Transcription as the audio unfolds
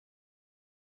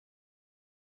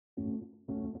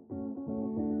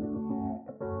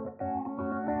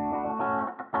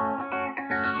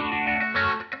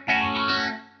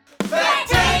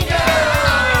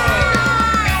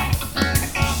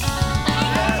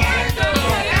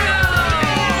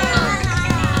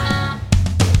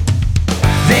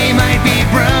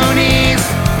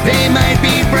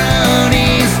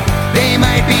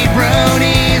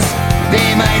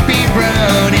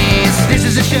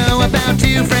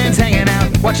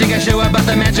watching a show about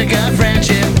the magic of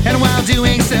friendship. And while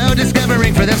doing so,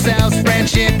 discovering for themselves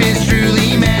friendship is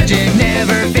truly magic.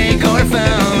 Never fake or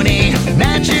phony,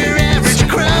 not your average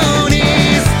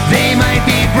cronies. They might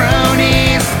be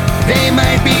bronies, they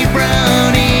might be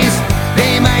bronies,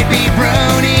 they might be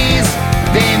bronies,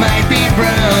 they might be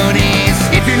bronies.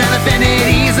 If you're not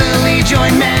offended easily,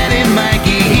 join Matt and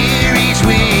Mikey here each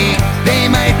week.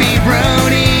 They might be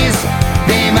bronies,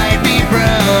 they might be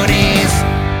bronies.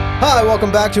 Hi,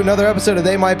 welcome back to another episode of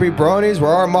They Might Be Bronies, where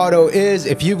our motto is,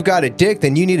 if you've got a dick,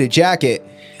 then you need a jacket.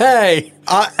 Hey!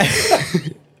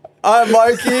 I'm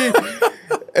Mikey,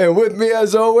 and with me,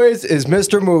 as always, is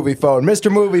Mr. Movie Phone.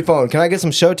 Mr. Movie Phone, can I get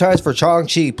some show ties for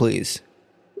Shang-Chi, please?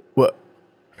 What?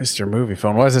 Mr. Movie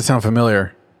Phone? Why does it sound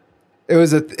familiar? It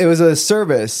was a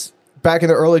service back in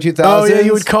the early 2000s. Oh, yeah,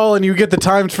 you would call and you get the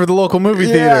times for the local movie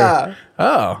theater. Yeah.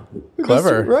 Oh,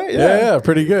 clever. Right, yeah,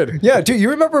 pretty good. Yeah, dude, you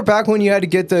remember back when you had to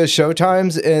get the show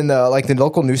times in the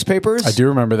local newspapers? I do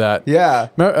remember that. Yeah.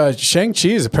 Shang-Chi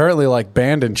is apparently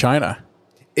banned in China.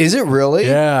 Is it really?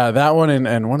 Yeah, that one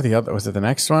and one of the other, was it the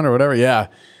next one or whatever? Yeah.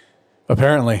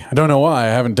 Apparently. I don't know why. I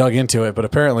haven't dug into it, but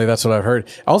apparently that's what I've heard.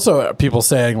 Also, people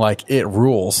saying it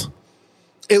rules.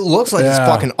 It looks like it's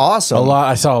fucking awesome.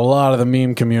 I saw a lot of the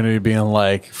meme community being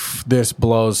like, this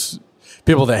blows.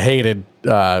 People that hated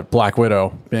Black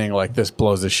Widow being like, this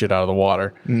blows this shit out of the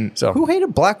water. So Who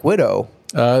hated Black Widow?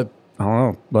 I don't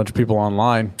know. A bunch of people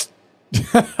online.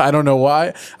 I don't know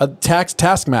why.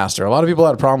 Taskmaster. A lot of people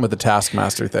had a problem with the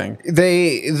Taskmaster thing.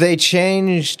 They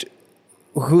changed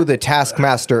who the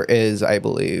Taskmaster is, I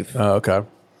believe. Oh, okay.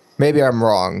 Maybe I'm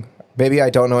wrong. Maybe I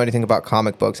don't know anything about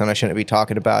comic books and I shouldn't be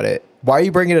talking about it. Why are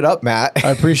you bringing it up, Matt?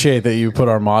 I appreciate that you put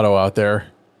our motto out there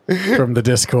from the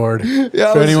Discord.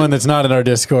 Yeah, For anyone that's not in our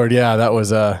Discord, yeah, that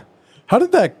was how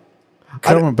did that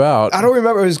come about? I don't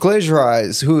remember. It was Glacier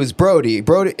Eyes, who is Brody.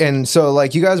 And so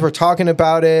you guys were talking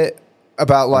about it,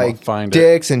 about find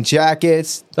dicks and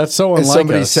jackets. That's so And unlike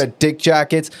somebody us. said dick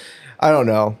jackets. I don't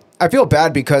know. I feel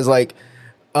bad because I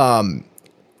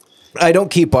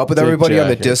don't keep up with Dick everybody on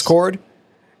the jackets. Discord.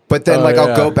 But then, Oh, I'll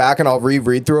yeah. go back and I'll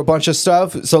reread through a bunch of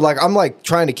stuff. So, I'm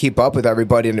trying to keep up with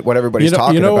everybody and what everybody's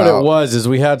talking about. What it was is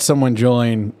we had someone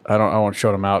join. I won't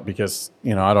shout them out because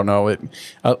I don't know it.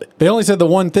 They only said the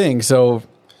one thing. So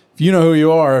if you know who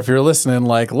you are, if you're listening,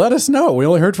 let us know. We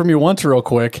only heard from you once, real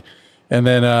quick, and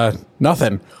then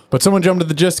nothing. But someone jumped to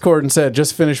the Discord and said,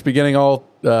 just finished binging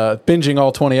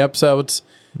all 20 episodes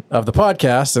of the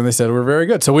podcast, and they said we're very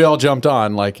good. So we all jumped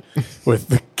on with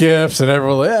the gifts and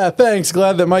everyone. Thanks.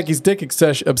 Glad that Mikey's dick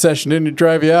obsession didn't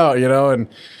drive you out, and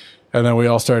then we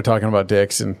all started talking about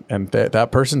dicks, and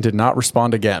that person did not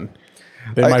respond again.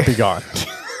 They might be gone.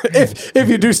 If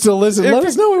you do still listen, let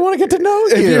us know. We want to get to know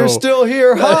you. If you're still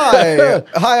here, hi.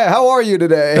 Hi, how are you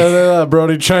today? And then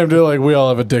Brody chimed in we all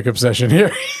have a dick obsession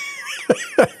here.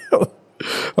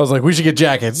 I was like, we should get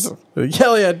jackets.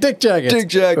 Hell yeah, dick jackets. Dick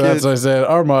jackets. That's what I said.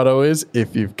 Our motto is,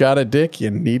 if you've got a dick, you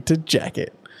need to jack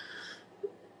it.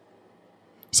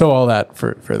 So all that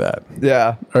for that.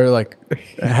 Yeah. Or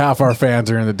half our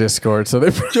fans are in the Discord, so they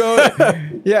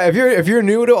Yeah, if you're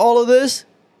new to all of this,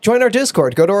 join our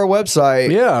Discord. Go to our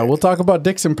website. yeah, we'll talk about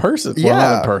dicks in person. Well, Yeah.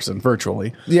 not in person,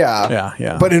 virtually. Yeah.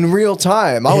 Yeah. But in real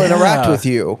time, I'll interact with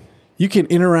you. You can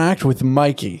interact with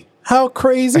Mikey. How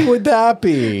crazy would that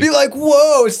be? Be like,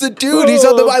 whoa, it's the dude. He's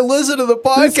on I listen to the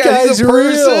podcast. This guy's He's a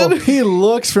person. real. He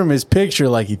looks from his picture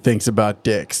like he thinks about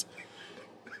dicks.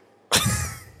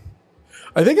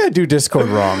 I think I do Discord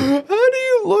wrong. How do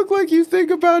you look like you think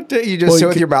about it? You just Well, sit you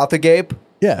with could- your mouth agape?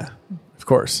 Yeah, of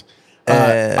course.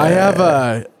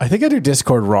 I think I do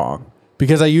Discord wrong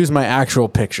because I use my actual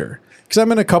picture. Because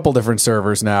I'm in a couple different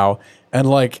servers now, and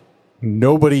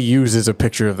nobody uses a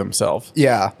picture of themselves.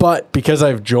 Yeah. But because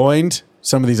I've joined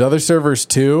some of these other servers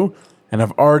too, and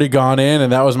I've already gone in,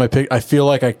 and that was my pic, I feel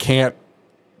like I can't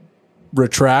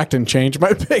retract and change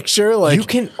my picture. You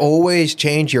can always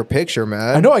change your picture,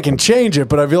 man. I know I can change it,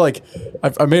 but I feel like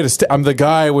I made I'm the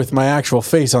guy with my actual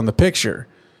face on the picture.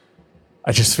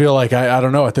 I just feel like I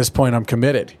don't know. At this point, I'm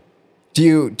committed. Do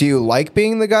you like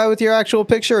being the guy with your actual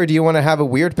picture, or do you want to have a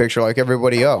weird picture like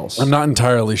everybody else? I'm not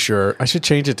entirely sure. I should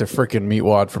change it to frickin'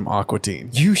 Meatwad from Aqua Teen.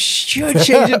 You should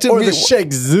change it to or me. the Sheikh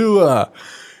Zua.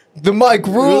 The Mike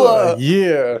Rula.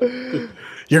 Yeah.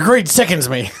 Your grade seconds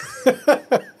me.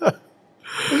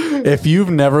 If you've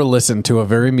never listened to A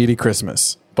Very Meaty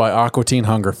Christmas by Aqua Teen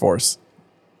Hunger Force,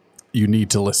 you need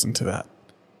to listen to that.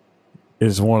 It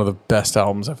is one of the best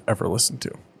albums I've ever listened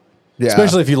to. Yeah.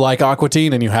 Especially if you like Aqua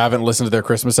Teen and you haven't listened to their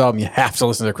Christmas album, you have to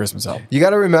listen to their Christmas album. You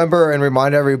got to remember and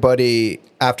remind everybody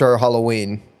after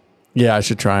Halloween. Yeah, I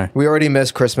should try. We already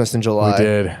missed Christmas in July. We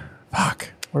did. Fuck.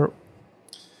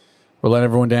 We're letting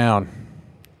everyone down.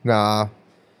 Nah.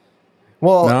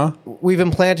 Well, No? we've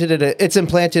implanted it. It's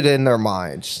implanted in their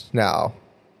minds now.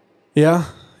 Yeah.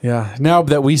 Yeah. Now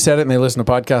that we said it and they listen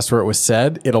to podcasts where it was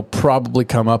said, it'll probably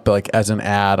come up like as an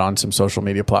ad on some social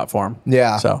media platform.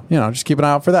 Yeah. So, just keep an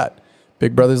eye out for that.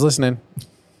 Big Brother's listening.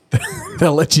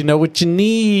 They'll let you know what you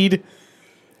need.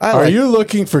 Are you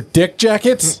looking for dick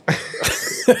jackets?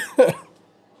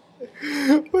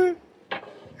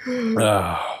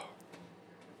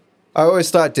 I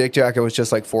always thought Dick Jacket was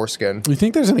just like foreskin. You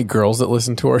think there's any girls that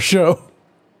listen to our show?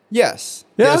 Yes.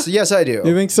 Yeah? Yes, I do.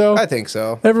 You think so? I think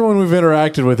so. Everyone we've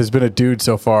interacted with has been a dude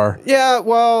so far. Yeah,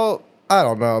 well, I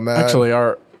don't know, man. Actually,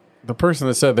 the person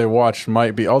that said they watched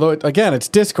might be. Although, again, it's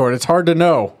Discord. It's hard to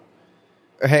know.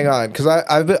 Hang on, because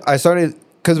I started,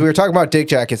 because we were talking about Dick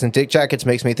Jackets, and Dick Jackets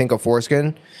makes me think of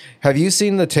foreskin. Have you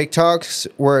seen the TikToks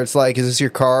where it's like, is this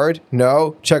your card?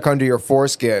 No? Check under your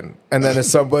foreskin. And then it's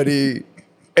somebody...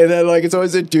 And then, like, it's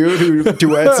always a dude who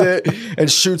duets it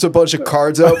and shoots a bunch of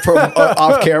cards out from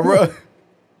off camera.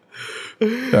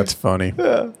 That's funny.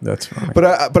 Yeah. That's funny.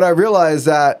 But I realized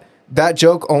that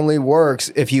joke only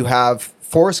works if you have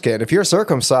foreskin. If you're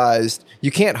circumcised,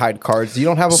 you can't hide cards. You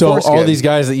don't have a foreskin. So all these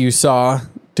guys that you saw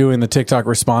doing the TikTok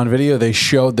respond video, they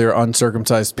showed their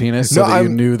uncircumcised penis so that you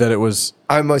knew that it was...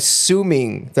 I'm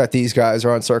assuming that these guys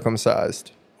are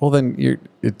uncircumcised. Well, then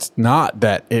it's not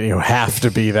that you have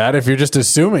to be that if you're just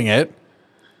assuming it.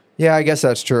 Yeah, I guess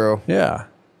that's true. Yeah.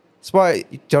 That's why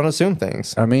you don't assume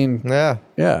things. I mean,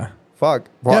 Yeah.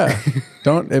 Fuck. yeah.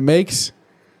 It makes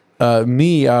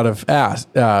me out of ass.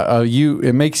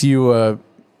 It makes you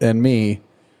and me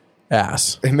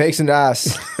ass. It makes an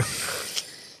ass.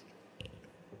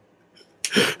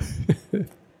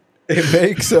 It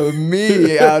makes a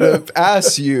me out of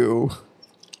ass you.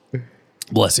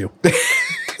 Bless you.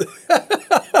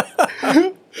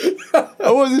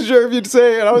 I wasn't sure if you'd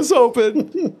say it. I was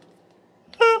hoping.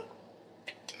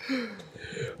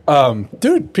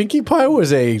 Dude, Pinkie Pie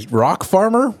was a rock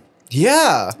farmer.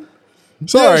 Yeah.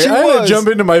 Sorry, Yeah, she I had to was. jump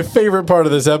into my favorite part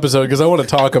of this episode because I want to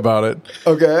talk about it.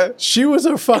 Okay. She was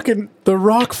the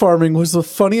rock farming was the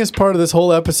funniest part of this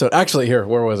whole episode. Actually, here,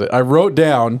 where was it? I wrote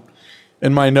down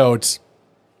in my notes,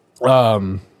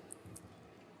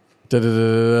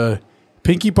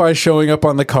 Pinkie Pie showing up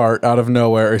on the cart out of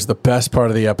nowhere is the best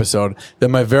part of the episode. Then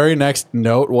my very next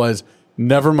note was,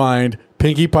 never mind,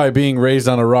 Pinkie Pie being raised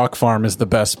on a rock farm is the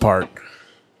best part.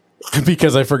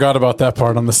 Because I forgot about that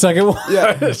part on the second one.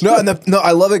 Yeah. No,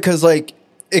 I love it because, like,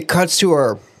 it cuts to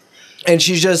her and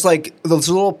she's just like this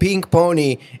little pink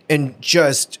pony and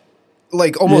just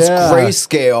like almost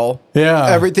grayscale. Yeah.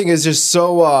 Everything is just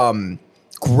so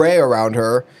gray around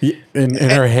her. And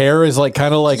her hair is like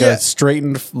kind of like a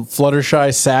straightened,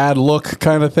 Fluttershy, sad look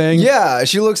kind of thing. Yeah,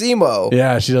 she looks emo.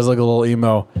 Yeah, she does look a little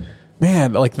emo.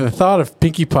 Man, like the thought of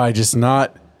Pinkie Pie just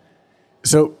not...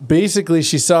 So basically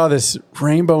she saw this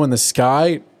rainbow in the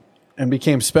sky and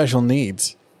became special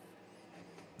needs.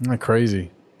 Isn't that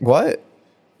crazy? What?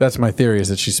 That's my theory, is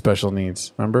that she's special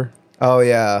needs. Remember? Oh,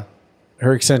 yeah.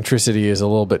 Her eccentricity is a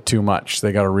little bit too much.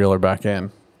 They got to reel her back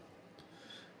in.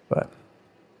 But...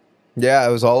 Yeah,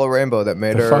 it was all a rainbow that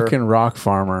made the her... fucking rock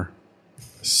farmer.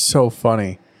 So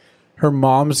funny. Her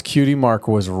mom's cutie mark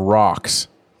was rocks.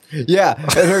 Yeah,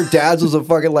 and her dad's was a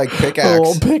fucking, like, pickaxe. A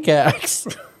little pickaxe.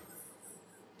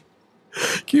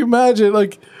 Can you imagine?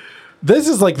 Like, this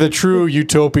is like the true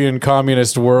utopian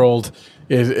communist world.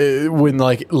 Is when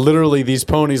like literally these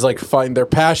ponies like find their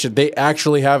passion. They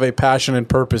actually have a passion and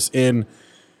purpose in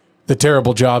the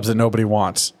terrible jobs that nobody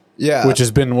wants. Yeah, which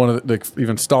has been one of the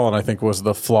even Stalin, I think, was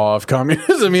the flaw of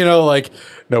communism. You know, like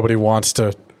nobody wants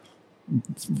to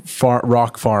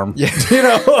rock farm. Yeah, you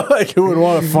know, like who would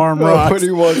want to farm rocks?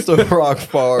 Nobody wants to rock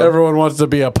farm. Everyone wants to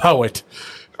be a poet.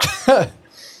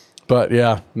 But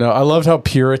yeah, no, I loved how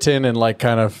Puritan and like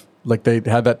kind of like they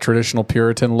had that traditional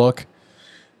Puritan look.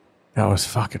 That was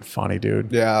fucking funny,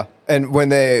 dude. Yeah, and when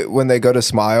they go to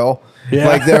smile, yeah.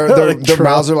 like their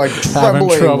mouths are like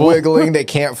trembling, wiggling. They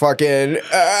can't fucking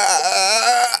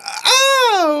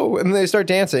oh, and they start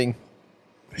dancing.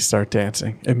 They start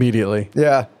dancing immediately.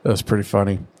 Yeah, that was pretty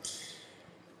funny.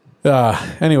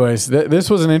 Anyways, this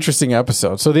was an interesting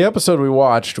episode. So the episode we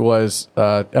watched was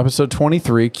episode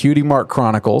 23, Cutie Mark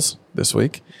Chronicles, this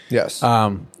week. Yes.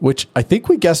 Which I think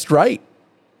we guessed right,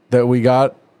 that we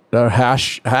got a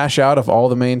hash out of all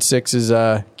the main six's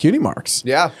cutie marks.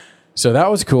 Yeah. So that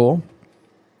was cool.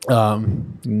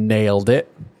 Nailed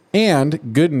it.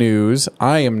 And good news,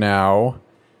 I am now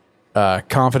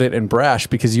confident and brash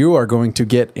because you are going to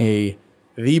get the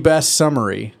best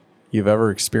summary you've ever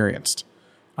experienced.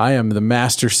 I am the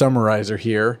master summarizer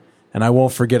here, and I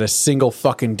won't forget a single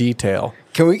fucking detail.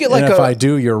 Can we get like and if I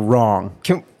do, you're wrong.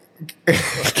 Can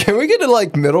we get a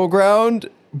like middle ground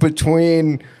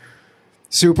between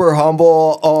super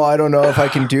humble? Oh, I don't know if I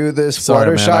can do this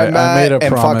Sorry, Fluttershy man. I made Matt a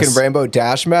and promise. fucking Rainbow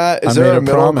Dash Matt. Is I there made a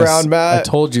middle promise. ground, Matt? I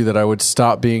told you that I would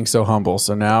stop being so humble.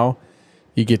 So now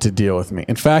you get to deal with me.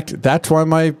 In fact, that's why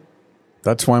my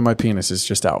penis is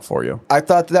just out for you. I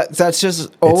thought that's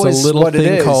just always little what it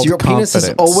thing is. called Your penis is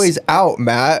confidence. always out,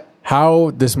 Matt.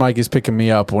 How this mic is picking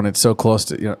me up when it's so close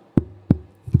to, you know,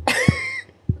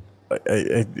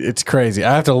 it's crazy.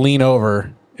 I have to lean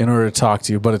over in order to talk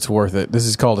to you, but it's worth it. This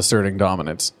is called asserting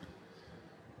dominance.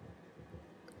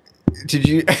 Did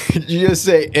you just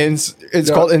say it's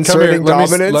No, called come inserting here.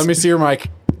 dominance? Let me see your mic.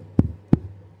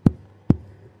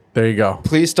 There you go.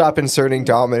 Please stop inserting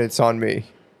dominance on me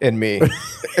and me.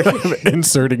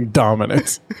 Inserting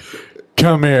dominance.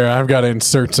 Come here. I've got to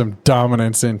insert some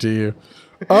dominance into you.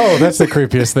 Oh, that's the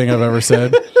creepiest thing I've ever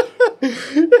said.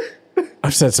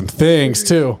 I've said some things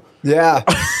too. Yeah.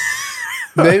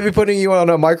 Maybe putting you on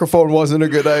a microphone wasn't a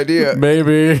good idea.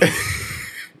 Maybe.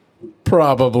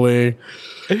 Probably.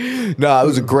 No, it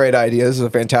was a great idea. This is a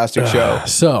fantastic show.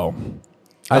 So,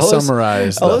 I Ellis-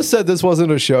 summarized. Ellis said this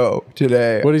wasn't a show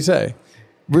today. What did he say?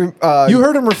 You You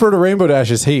heard him refer to Rainbow Dash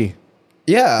as he.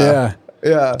 Yeah.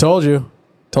 Yeah. Told you,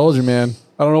 man.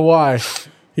 I don't know why.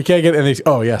 He can't get any.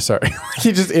 Oh yeah, sorry.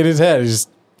 He just in his head. He's just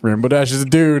Rainbow Dash is a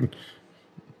dude.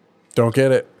 Don't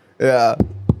get it. Yeah.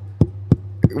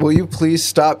 Will you please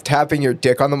stop tapping your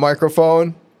dick on the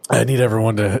microphone? I need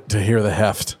everyone to hear the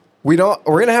heft. We're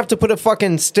gonna have to put a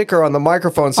fucking sticker on the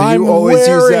microphone so I'm you always use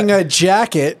wearing that. a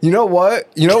jacket. You know what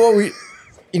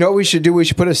we should do? We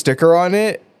should put a sticker on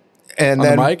it, and On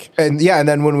the then mic? and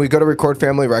then when we go to record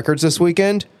Family Records this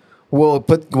weekend, we'll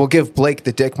give Blake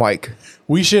the dick mic.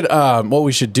 We should. What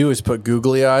we should do is put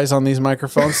googly eyes on these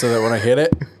microphones so that when I hit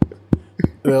it,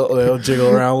 they'll jiggle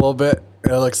around a little bit.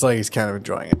 It looks like he's kind of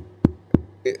enjoying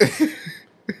it.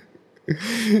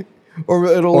 Or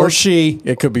it'll Or look, she.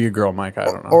 It could be a girl mic. I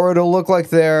don't know. or it'll look like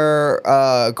they're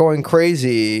going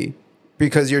crazy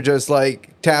because you're just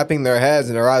like tapping their heads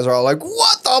and their eyes are all like,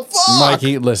 what the fuck?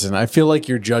 Mikey, listen, I feel like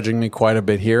you're judging me quite a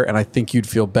bit here, and I think you'd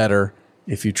feel better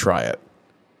if you try it.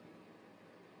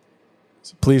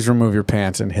 So please remove your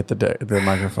pants and hit the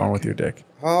microphone with your dick.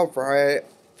 All right.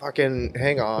 Fucking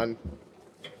hang on.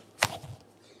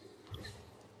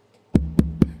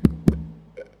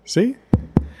 See?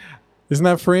 Isn't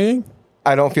that freeing?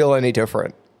 I don't feel any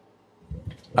different.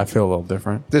 I feel a little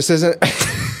different. This isn't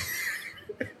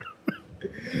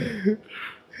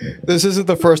This isn't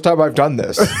the first time I've done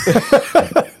this.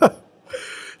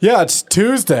 Yeah, it's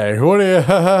Tuesday. What do you...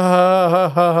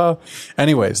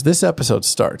 Anyways, this episode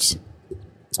starts.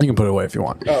 You can put it away if you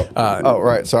want. Oh,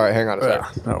 right. Sorry. Hang on a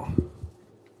sec. No.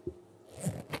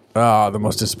 Ah, the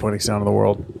most disappointing sound in the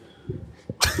world.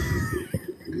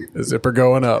 The zipper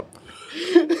going up.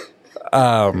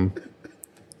 All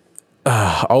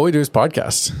we do is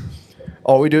podcast.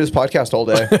 All we do is podcast all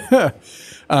day.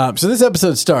 So this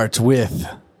episode starts with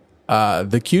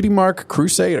the Cutie Mark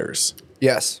Crusaders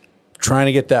Yes. trying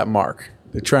to get that mark.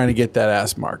 They're trying to get that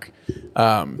ass mark.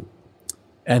 And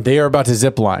they are about to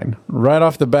zip line right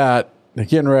off the bat. They're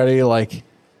getting ready. Like,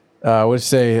 what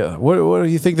do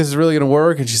you think this is really going to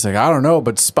work? And she's like, I don't know,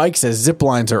 but Spike says zip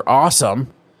lines are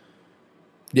awesome,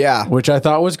 Yeah. which I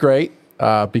thought was great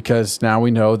because now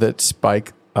we know that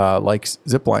Spike likes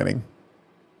zip lining.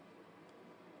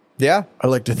 Yeah. I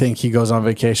like to think he goes on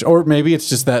vacation, or maybe it's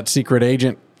just that secret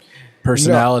agent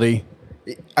personality.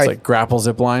 It's like grapple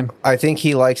zip line. I think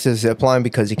he likes his zip line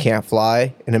because he can't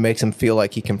fly, and it makes him feel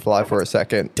like he can fly for a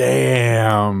second.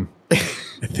 Damn. I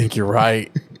think you're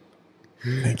right.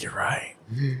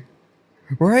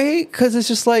 Right? Because it's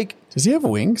just like, Does he have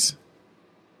wings?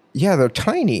 yeah, they're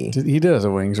tiny. He does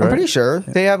have wings, right? I'm pretty sure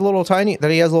they have he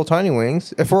has little tiny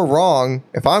wings. If I'm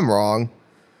wrong,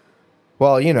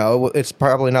 well, it's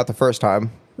probably not the first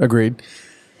time. Agreed.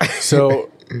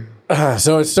 So,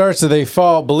 so it starts. So they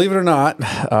fall. Believe it or not,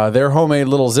 their homemade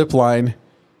little zip line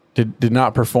did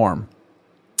not perform.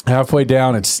 Halfway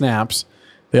down, it snaps.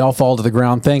 They all fall to the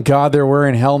ground. Thank God they're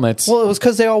wearing helmets. Well, it was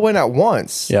because they all went at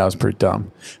once. Yeah, it was pretty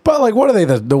dumb. But like, what are they?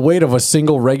 The weight of a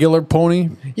single regular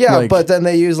pony? Yeah, Like, but then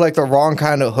they used like the wrong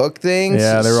kind of hook things.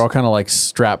 yeah, they were all kind of like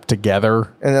strapped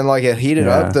together. and then like it heated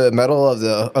Yeah. up the metal of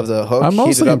the hook. I'm heated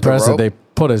mostly up impressed the that rope. they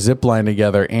put a zip line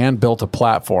together and built a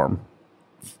platform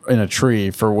in a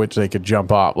tree for which they could jump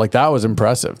off. Like, that was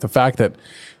impressive. The fact that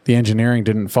the engineering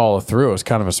didn't follow through was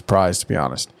kind of a surprise, to be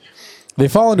honest. They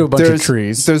fall into a bunch of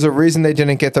trees. There's a reason they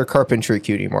didn't get their carpentry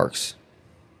cutie marks.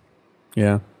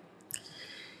 Yeah.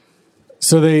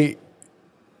 So they,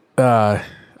 I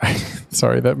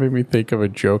Sorry, that made me think of a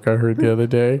joke I heard the other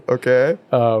day. Okay.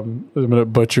 I'm gonna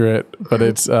butcher it, but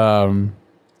it's oh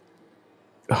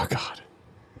god,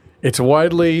 it's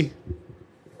widely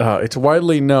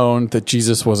known that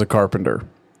Jesus was a carpenter.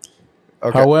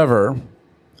 Okay. However,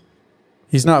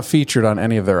 he's not featured on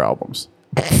any of their albums.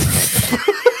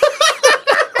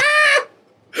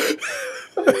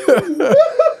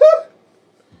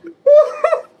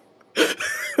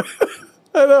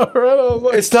 I know, right? I was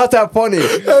like, It's not that funny. know,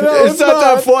 it's not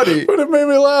that funny. but it made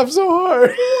me laugh so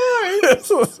hard.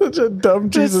 It's such a dumb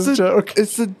Jesus joke.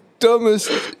 It's the dumbest.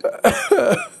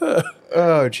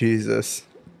 Oh, Jesus.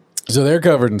 So they're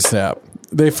covered in sap.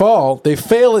 They fail at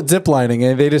ziplining,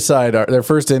 and they decide their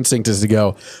first instinct is to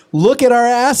go, look at our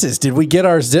asses. Did we get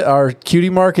our cutie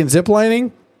mark in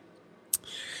ziplining?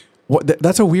 What?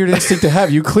 That's a weird instinct to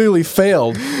have. You clearly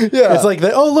failed. Yeah. It's like,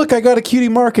 oh, look, I got a cutie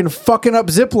mark in fucking up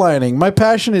ziplining. My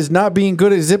passion is not being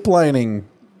good at ziplining,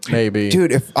 maybe.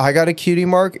 Dude, if I got a cutie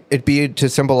mark, it'd be to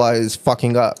symbolize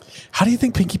fucking up. How do you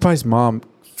think Pinkie Pie's mom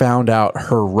found out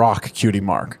her rock cutie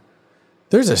mark?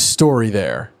 There's a story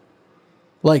there.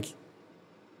 Like,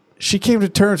 she came to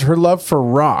terms, her love for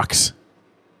rocks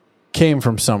came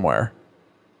from somewhere.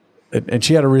 And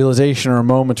she had a realization or a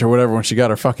moment or whatever when she got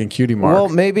her fucking cutie mark. Well,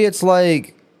 maybe it's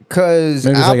like, because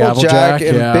Maybe it's like Applejack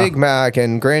and yeah. Big Mac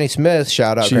and Granny Smith,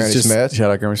 shout out Granny Smith.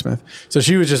 Shout out Granny Smith. So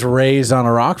she was just raised on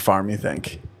a rock farm, you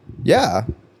think? Yeah.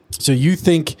 So you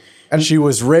think she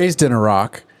was raised in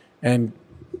Iraq and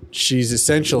she's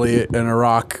essentially an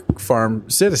Iraq farm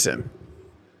citizen.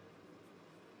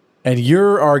 And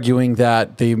you're arguing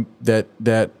that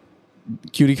that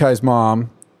Cutie Kai's mom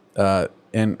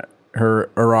and her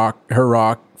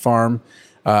rock farm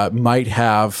might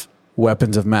have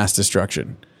weapons of mass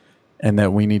destruction, and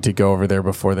that we need to go over there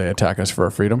before they attack us for our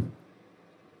freedom.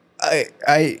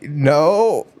 I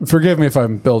know. Forgive me if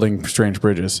I'm building strange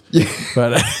bridges,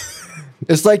 but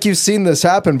It's like you've seen this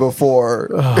happen before.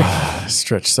 I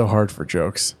stretch so hard for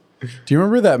jokes. Do you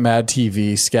remember that Mad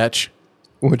TV sketch?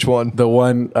 Which one? The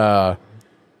one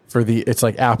it's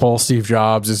like Apple, Steve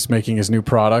Jobs is making his new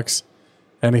products,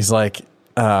 and he's like,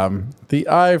 the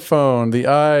iPhone,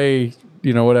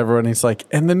 whatever, and he's like,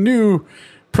 and the new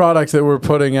product that we're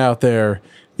putting out there,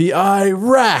 the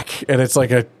iRack, and it's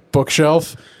like a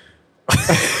bookshelf.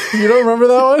 You don't remember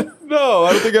that one? No,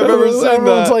 I don't think I've ever seen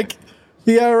Everyone's that. like,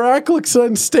 the iRack looks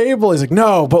unstable. He's like,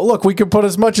 no, but look, we can put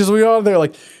as much as we want there.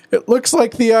 Like, it looks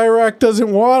like the iRack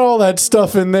doesn't want all that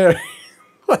stuff in there.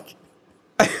 Like,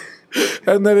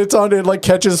 and then it like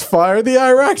catches fire. The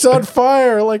iRack's on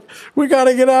fire. Like, we got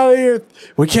to get out of here.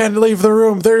 We can't leave the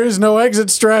room. There is no exit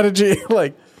strategy.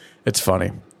 Like, it's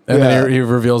funny. And then he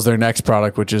reveals their next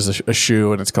product, which is a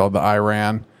shoe, and it's called the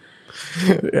Iran.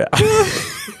 Yeah.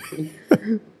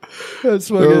 That's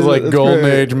It was like that's golden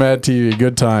great. age Mad TV.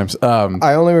 Good times.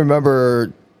 I only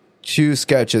remember three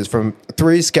sketches from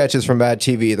Mad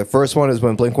TV. The first one is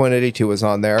when Blink-182 was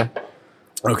on there.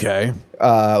 Okay.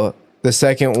 The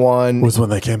second one Was when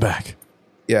they came back.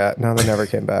 yeah, no, they never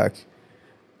came back.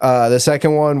 The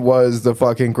second one was the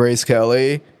fucking Grace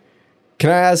Kelly. Can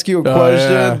I ask you a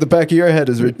question? yeah. The back of your head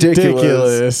is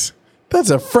ridiculous. That's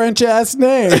a French ass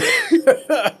name.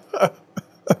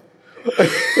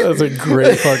 That's a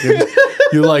great fucking.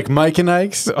 You like Mike and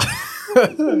Ike's?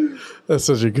 That's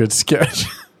such a good sketch.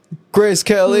 Grace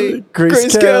Kelly.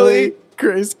 Grace Kelly.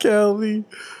 Grace Kelly.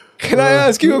 Can I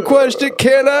ask you a question?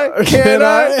 Can I? Can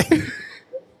I?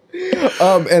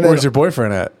 And then Where's your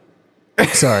boyfriend at?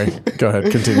 Sorry. Go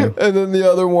ahead. Continue. and then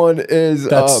the other one is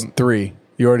That's three.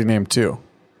 You already named two.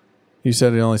 You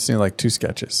said you only seen like two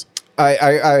sketches.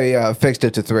 I fixed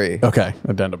it to 3. Okay.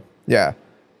 Addendum. Yeah.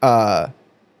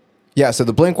 Yeah, so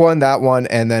the Blink one, that one,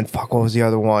 and then what was the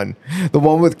other one? The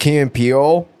one with Key and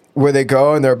Peele, where they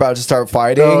go and they're about to start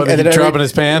fighting. Oh, and then dropping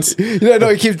his pants? Yeah, no,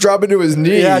 he keeps dropping to his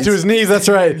knees. Yeah, to his knees. That's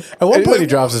right. At one point, he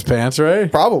drops his pants,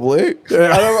 right? Probably.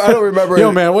 I don't remember.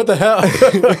 Yo, man, what the hell?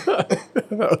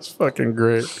 That was fucking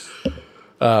great.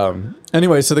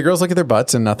 Anyway, so the girls look at their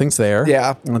butts and nothing's there.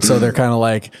 Yeah. And so they're kind of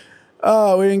like,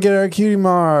 oh, we didn't get our cutie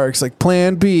marks. Like,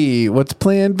 plan B. What's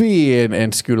plan B? And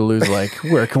Scootaloo's like,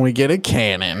 where can we get a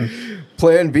cannon?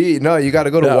 Plan B. No, you got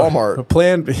to go to Walmart.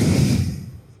 Plan B.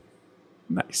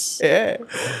 Nice. Yeah.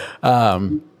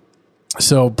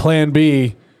 So plan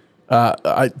B,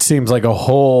 it seems like a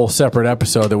whole separate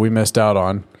episode that we missed out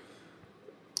on.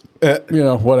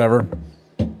 Whatever.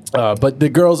 But the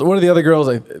girls, one of the other girls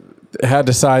had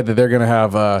decided that they're going to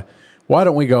have, why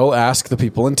don't we go ask the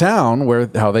people in town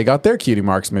how they got their cutie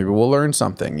marks? Maybe we'll learn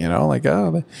something,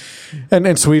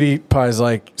 and Sweetie Belle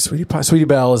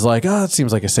is like, oh, it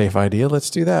seems like a safe idea. Let's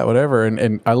do that, whatever.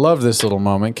 And I love this little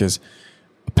moment because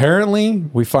Apparently,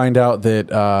 we find out that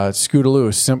Scootaloo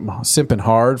is simping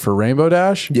hard for Rainbow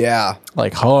Dash. Yeah.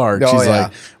 Like hard. Oh, She's yeah.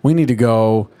 like, we need to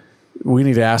go. We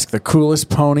need to ask the coolest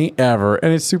pony ever.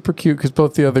 And it's super cute because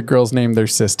both the other girls named their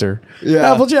sister.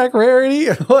 Yeah. Applejack Rarity.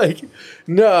 Like,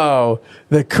 no,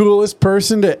 the coolest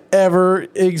person to ever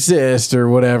exist or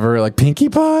whatever. Like Pinkie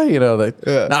Pie, now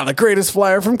the greatest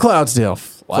flyer from Cloudsdale.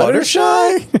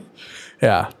 Fluttershy.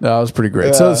 Yeah, that was pretty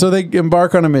great. Yeah. So they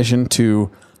embark on a mission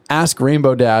to ask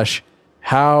Rainbow Dash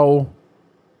how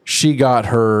she got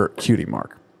her cutie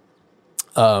mark.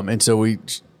 And so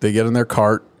they get in their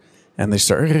cart and they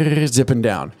start zipping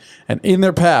down. And in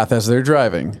their path, as they're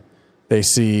driving, they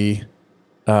see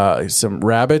some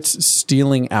rabbits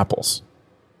stealing apples.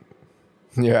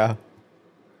 Yeah.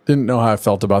 Didn't know how I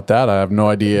felt about that. I have no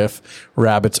idea if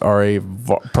rabbits are a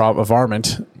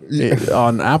varmint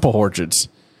on apple orchards.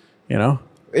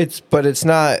 But it's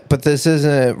not. But this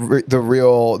isn't the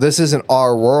real. This isn't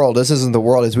our world. This isn't the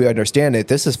world as we understand it.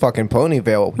 This is fucking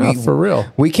Ponyville. Not for real.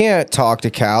 We can't talk to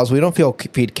cows. We don't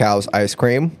feed cows ice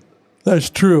cream. That's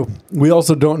true. We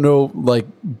also don't know like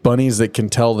bunnies that can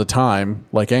tell the time,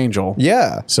 like Angel.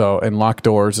 Yeah. So and lock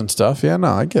doors and stuff. Yeah, no,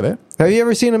 I get it. Have you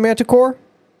ever seen a manticore?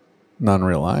 Not in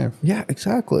real life. Yeah,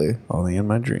 exactly. Only in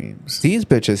my dreams. These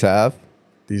bitches have.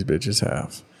 These bitches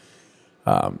have.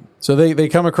 So they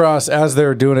come across as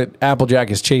they're doing it. Applejack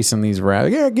is chasing these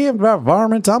rabbits. Yeah, give about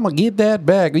varmints. I'm gonna get that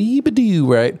back. Yeebadoo,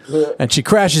 right? Yeah. And she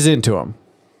crashes into him.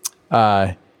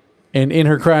 And in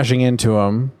her crashing into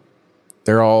him,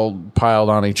 they're all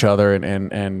piled on each other.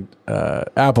 And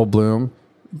Apple Bloom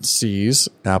sees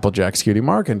Applejack's cutie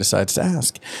mark and decides to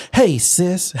ask, "Hey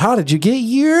sis, how did you get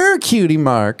your cutie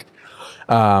mark?"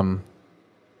 I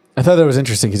thought that was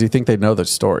interesting because you think they'd know their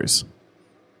stories.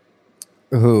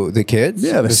 Who, the kids?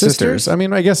 Yeah, the sisters. I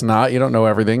mean, I guess not. You don't know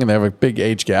everything, and they have a big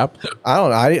age gap. I don't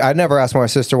know. I never asked my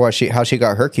sister how she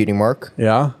got her cutie mark.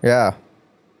 Yeah. Yeah.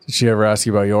 Did she ever ask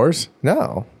you about yours?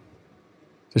 No.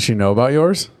 Does she know about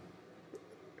yours?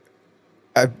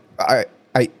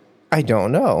 I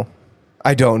don't know.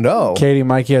 I don't know. Katie,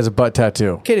 Mikey has a butt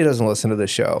tattoo. Katie doesn't listen to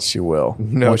this show. She will.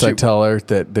 No, Once I she- tell her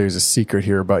that there's a secret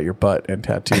here about your butt and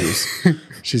tattoos,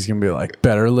 she's gonna be like,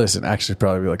 "Better listen." Actually,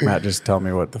 probably be like, "Matt, just tell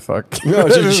me what the fuck." No,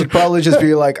 she'd probably just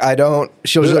be like, I don't want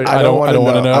to know. I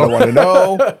don't want to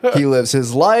know. He lives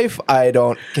his life. I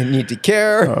don't need to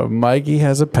care. Mikey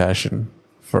has a passion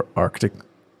for Arctic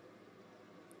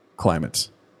climates.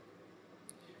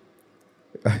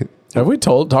 Have we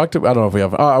talked? I don't know if we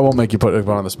have. I won't make you put it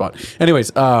on the spot. Anyways,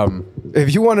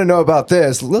 If you want to know about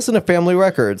this, listen to Family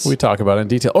Records. we talk about it in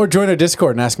detail. Or join our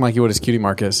Discord and ask Mikey what his cutie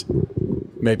mark is.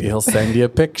 Maybe he'll send you a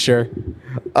picture.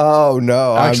 Oh,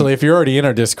 no. Actually, if you're already in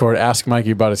our Discord, ask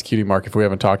Mikey about his cutie mark if we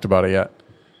haven't talked about it yet.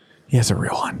 He has a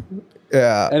real one.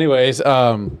 Yeah. Anyways,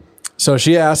 so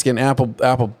she asked, and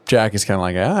Applejack is kind of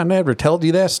like, I never told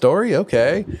you that story.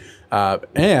 Okay.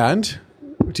 And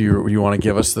do you want to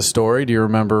give us the story? Do you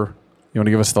remember? You want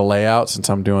to give us the layout since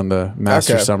I'm doing the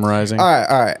master summarizing? All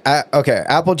right. Okay.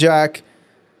 Applejack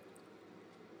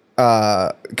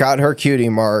got her cutie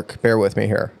mark. Bear with me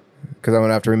here, because I'm going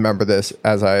to have to remember this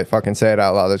as I fucking say it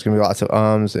out loud. There's going to be lots of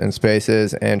ums and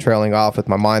spaces and trailing off with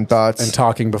my mind thoughts. And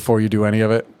talking before you do any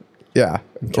of it? Yeah,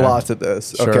 lots of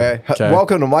this. Sure. Okay?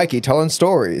 Welcome to Mikey telling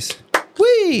stories.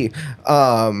 Whee!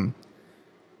 What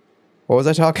was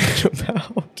I talking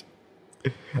about?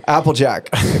 Applejack.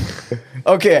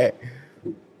 Okay.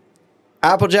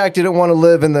 Applejack didn't want to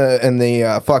live in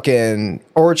the fucking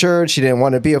orchard. She didn't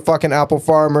want to be a fucking apple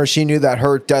farmer. She knew that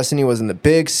her destiny was in the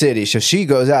big city. So she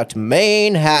goes out to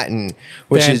Manhattan,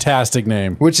 Fantastic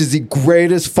name. which is the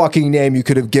greatest fucking name you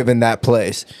could have given that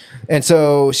place. And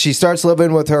so she starts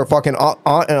living with her fucking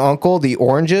aunt and uncle, the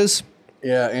Oranges.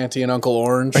 Yeah, Auntie and Uncle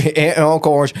Orange. Aunt and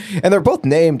Uncle Orange. And they're both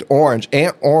named Orange.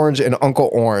 Aunt Orange and Uncle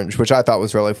Orange, which I thought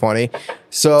was really funny.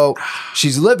 So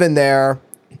she's living there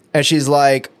and she's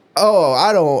like, oh,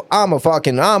 I'm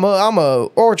a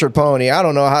orchard pony. I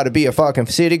don't know how to be a fucking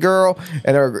city girl.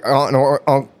 And her aunt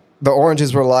and the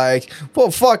Oranges were like,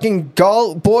 well, fucking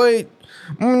boy,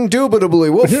 indubitably,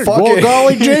 we'll fucking. Well,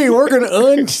 golly gee, we're going to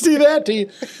unsee that to you.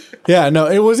 Yeah, no,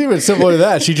 it was even similar to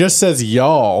that. She just says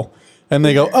y'all. And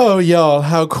they go, oh, y'all,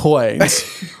 how quaint.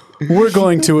 We're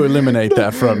going to eliminate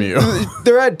that from you.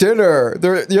 They're at dinner.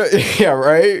 Yeah,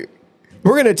 right?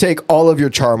 We're going to take all of your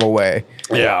charm away.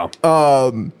 Yeah.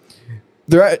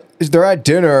 They're at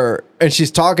dinner, and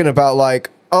she's talking about, like,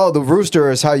 oh, the rooster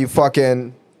is how you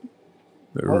fucking...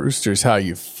 The rooster's how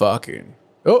you fucking...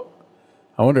 Oh,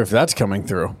 I wonder if that's coming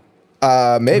through.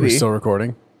 Maybe. We're still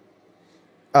recording.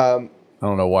 I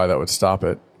don't know why that would stop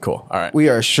it. Cool. All right. We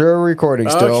are sure recording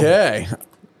still. Okay.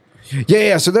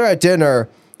 Yeah. So they're at dinner,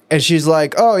 And she's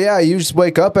like, "Oh yeah, you just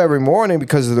wake up every morning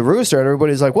because of the rooster." And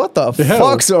everybody's like, "What the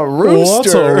fuck's a rooster?"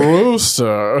 What's a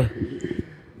rooster?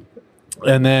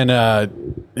 And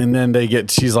then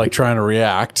she's like trying to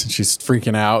react. She's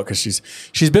freaking out because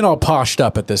she's been all poshed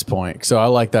up at this point. So I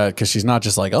like that because she's not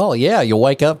just like, "Oh yeah, you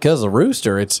wake up because of the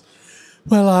rooster." It's,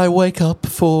 well, I wake up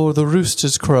for the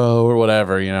rooster's crow or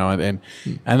whatever, and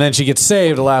then she gets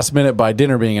saved last minute by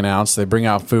dinner being announced. They bring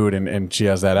out food and she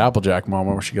has that Applejack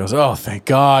moment where she goes, "Oh, thank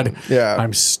God. Yeah.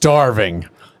 I'm starving."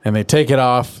 And they take it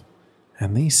off.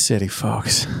 And these city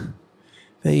folks,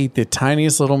 they eat the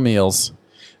tiniest little meals.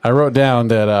 I wrote down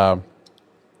that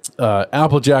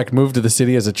Applejack moved to the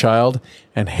city as a child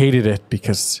and hated it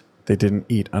because they didn't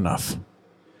eat enough.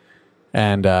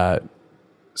 And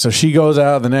so she goes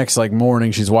out the next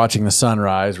morning. She's watching the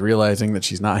sunrise, realizing that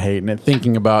she's not hating it,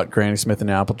 thinking about Granny Smith and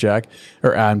Applejack,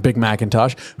 and Big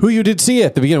Macintosh, who you did see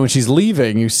at the beginning when she's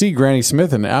leaving. You see Granny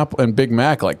Smith and Big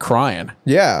Mac crying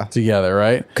Yeah, together,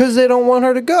 right? because they don't want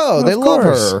her to go. They love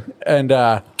her,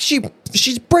 And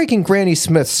she's breaking Granny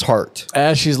Smith's heart.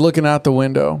 as she's looking out the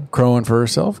window, crowing for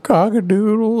herself,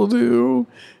 cock-a-doodle-doo,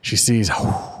 she sees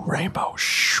rainbow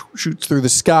shoots through the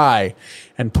sky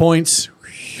and points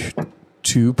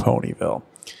to Ponyville.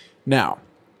 Now,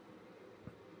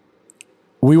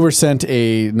 we were sent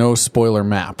a no spoiler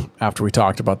map after we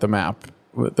talked about the map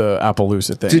with the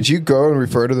Appaloosa thing. Did you go and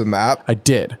refer to the map? I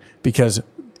did, because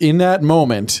in that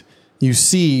moment, you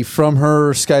see from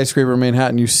her skyscraper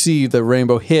Manhattan, you see the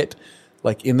rainbow hit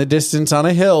in the distance on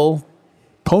a hill,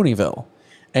 Ponyville.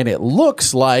 And it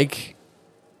looks like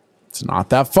it's not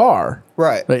that far.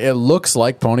 Right. It looks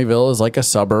like Ponyville is like a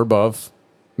suburb of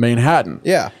Manhattan.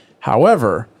 Yeah.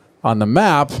 However, on the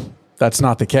map, that's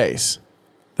not the case.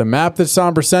 The map that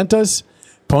Somber sent us,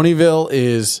 Ponyville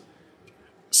is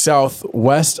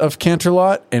southwest of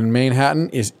Canterlot and Manhattan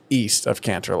is east of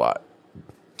Canterlot.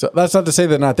 So that's not to say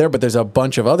they're not there, but there's a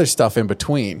bunch of other stuff in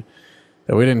between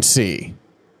that we didn't see.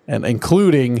 And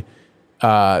including,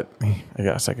 I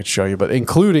guess I could show you, but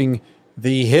including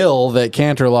the hill that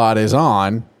Canterlot is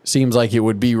on, seems like it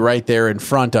would be right there in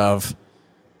front of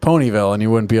Ponyville and you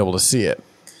wouldn't be able to see it.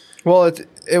 Well,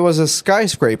 it was a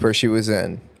skyscraper she was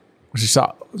in. She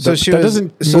saw, So that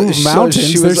doesn't move mountains.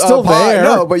 she They're was still up high. there.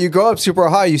 No, but you go up super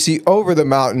high, you see over the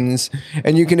mountains,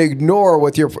 and you can ignore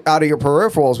with your out of your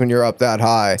peripherals when you're up that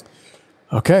high.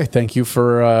 Okay, thank you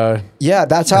for Yeah,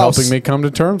 that's how helping me come to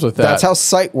terms with that. That's how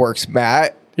sight works,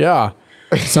 Matt. Yeah.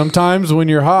 Sometimes when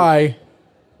you're high,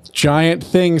 giant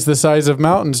things the size of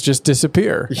mountains just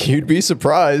disappear. You'd be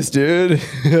surprised, dude.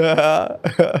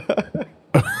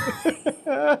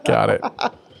 Got it.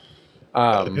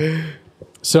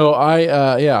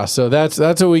 So so that's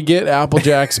what we get.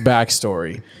 Applejack's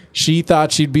backstory. She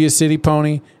thought she'd be a city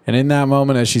pony, and in that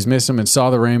moment, as she's missed him and saw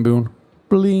the rainbow,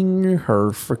 bling, her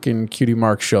freaking cutie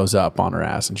mark shows up on her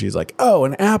ass, and she's like, "Oh,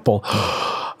 an apple!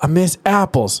 I miss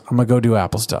apples. I'm gonna go do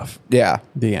apple stuff." Yeah,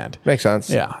 The end. makes sense.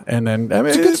 Yeah, and then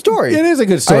It's a good story. It is a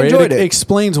good story. I enjoyed it.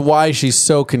 Explains why she's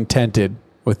so contented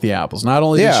with the apples. Not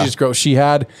only did she just grow, she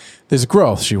had this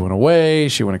growth. She went away.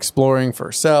 She went exploring for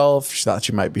herself. She thought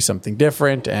she might be something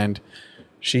different, and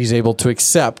she's able to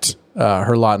accept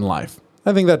her lot in life.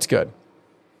 I think that's good.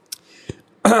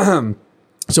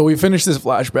 So we finished this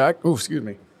flashback. Oh, excuse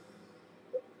me.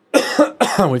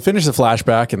 We finished the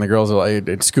flashback, and the girls are like,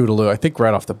 and Scootaloo, I think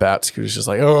right off the bat, Scootaloo's just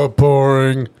like, "Oh,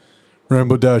 boring.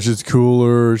 Rainbow Dash is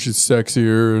cooler. She's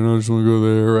sexier, and I just want to go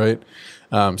there,"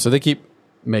 right? So they keep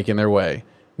making their way.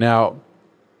 Now,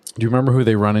 do you remember who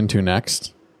they run into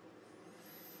next?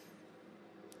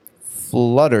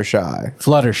 Fluttershy.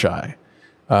 Fluttershy.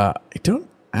 I don't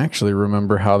actually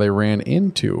remember how they ran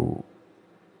into.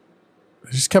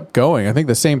 They just kept going. I think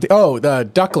the same thing. Oh, the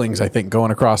ducklings, I think,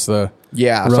 going across the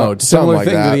road. Something Similar like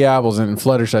thing that. to the apples, and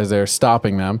Fluttershy's there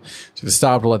stopping them. So they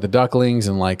stopped to let the ducklings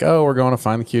and oh, we're going to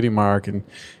find the cutie mark. And,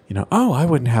 oh, I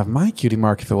wouldn't have my cutie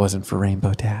mark if it wasn't for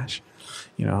Rainbow Dash.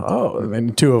 Oh,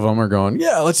 and two of them are going,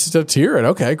 "Yeah, let's hear it.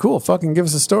 Okay, cool. Fucking give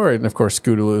us a story." And of course,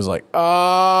 Scootaloo is like,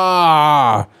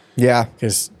 "Ah." Yeah.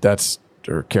 Because that's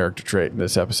her character trait in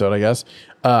this episode, I guess.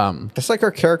 That's like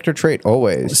our character trait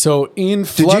always. So in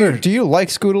Flutter... Do you like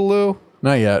Scootaloo?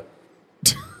 Not yet.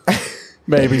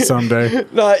 Maybe someday.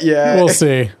 Not yet. We'll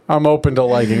see. I'm open to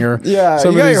liking her. Yeah,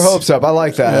 Some you of got these- your hopes up. I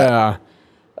like that.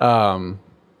 Yeah.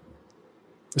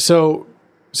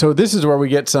 So this is where we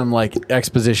get some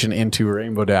exposition into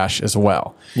Rainbow Dash as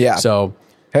well. Yeah. So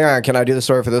Hang on, can I do the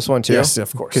story for this one too? Yes,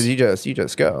 of course. Because you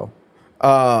just go.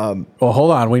 well,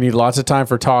 hold on. We need lots of time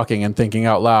for talking and thinking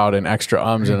out loud and extra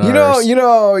ums and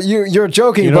You're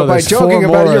joking, but by there's joking four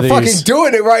about more it, of you're fucking these.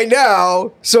 doing it right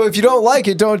now. So if you don't like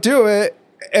it, don't do it.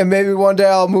 And maybe one day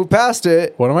I'll move past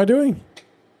it. What am I doing?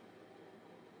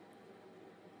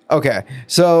 Okay,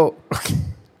 so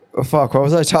fuck, what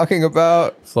was I talking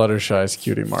about? Fluttershy's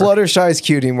cutie mark. Fluttershy's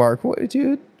cutie mark. What,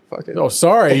 dude? Fuck it. Oh,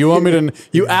 sorry. You want me to?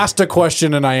 You asked a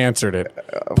question and I answered it.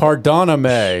 Pardonna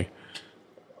me.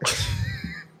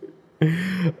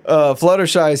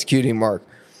 Fluttershy's cutie mark.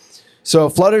 So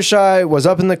Fluttershy was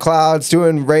up in the clouds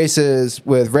doing races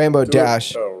with Rainbow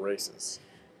Dash. Oh, racist.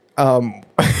 Oh,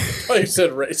 you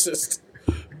said racist.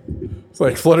 It's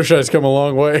like Fluttershy's come a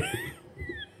long way.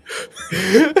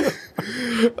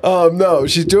 No,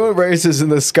 she's doing races in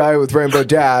the sky with Rainbow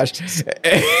Dash.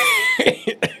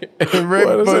 And Why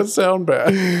does that sound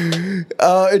bad?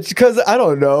 It's because I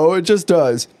don't know. It just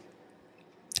does.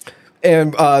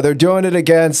 And they're doing it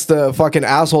against the fucking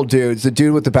asshole dudes, the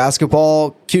dude with the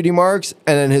basketball cutie marks,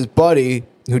 and then his buddy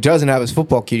who doesn't have his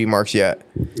football cutie marks yet.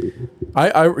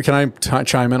 Can I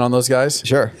chime in on those guys?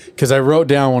 Sure. Because I wrote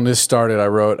down when this started, I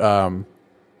wrote,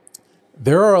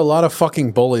 there are a lot of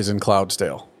fucking bullies in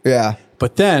Cloudsdale. Yeah.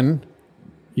 But then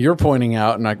you're pointing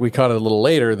out, and we caught it a little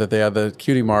later, that they had the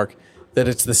cutie mark, that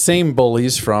it's the same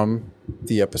bullies from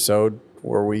the episode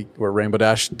where Rainbow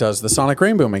Dash does the Sonic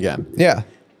Rainboom again. Yeah.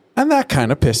 And that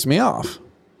kind of pissed me off.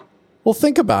 Well,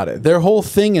 think about it. Their whole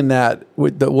thing in that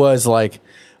was like,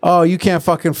 oh, you can't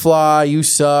fucking fly. You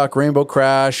suck. Rainbow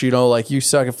Crash. Like you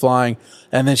suck at flying.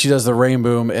 And then she does the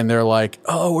Rainboom and they're like,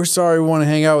 oh, we're sorry. We want to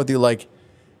hang out with you. Like,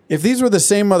 if these were the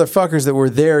same motherfuckers that were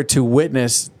there to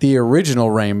witness the original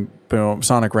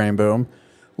Sonic Rainboom,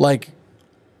 like,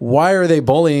 why are they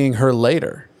bullying her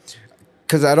later?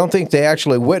 Because I don't think they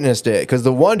actually witnessed it. Because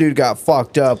the one dude got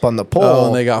fucked up on the pole. Oh,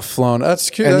 and they got flown. That's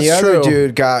cute. And That's the other true.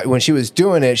 dude got, when she was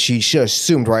doing it, she just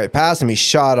zoomed right past him. He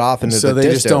shot off into the So they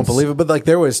distance. just don't believe it. But like,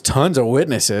 there was tons of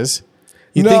witnesses.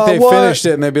 You No, think they what? finished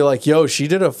it and they'd be like, yo, she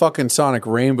did a fucking Sonic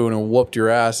Rainbow and whooped your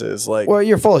asses. Like, Well,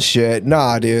 you're full of shit.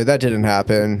 Nah, dude, that didn't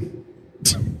happen.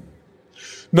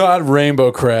 not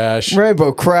Rainbow Crash.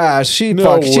 Rainbow Crash, she's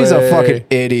a way. fucking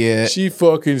idiot. She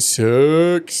fucking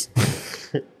sucks.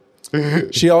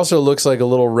 She also looks like a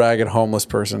little ragged homeless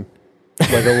person.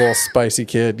 Like a little spicy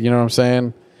kid. You know what I'm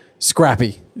saying?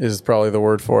 Scrappy is probably the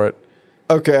word for it.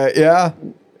 Okay, yeah.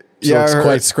 She looks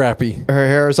quite scrappy. Her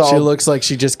hair is all... She looks like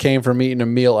she just came from eating a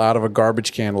meal out of a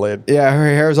garbage can lid. Yeah, her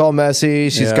hair's all messy.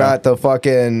 She's got the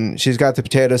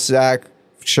potato sack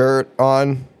shirt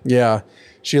on. Yeah.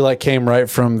 She like came right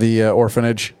from the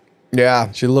orphanage.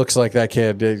 Yeah. She looks like that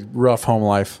kid. Rough home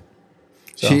life.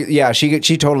 So.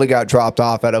 She totally got dropped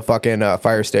off at a fucking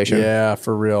fire station. Yeah,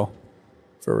 for real.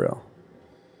 For real.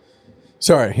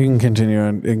 Sorry, you can continue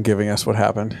in giving us what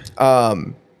happened.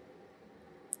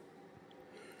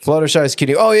 Fluttershy's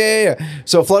kidding. Oh, yeah.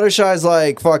 So Fluttershy's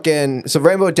like fucking... So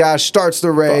Rainbow Dash starts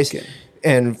the race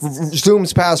and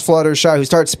zooms past Fluttershy, who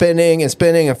starts spinning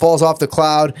and falls off the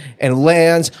cloud and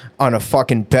lands on a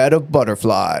fucking bed of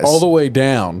butterflies. All the way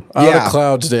down. Out of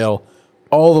Cloudsdale.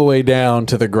 All the way down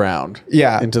to the ground.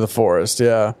 Yeah. Into the forest,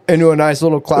 yeah. Into a nice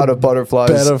little cloud of butterflies.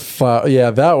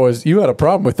 That was... You had a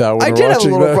problem with that when I we did were have a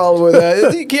watching little that. problem with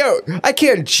that. I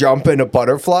can't jump into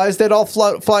butterflies. They'd all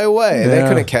fly away. They Yeah.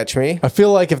 couldn't catch me. I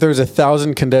feel like if there was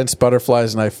 1,000 condensed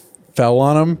butterflies and I fell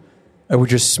on them, I would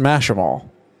just smash them all.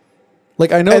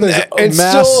 Like, I know there's a And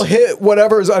mass... still hit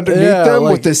whatever's underneath them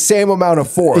with the same amount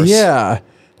of force. Yeah.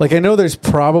 Like, I know there's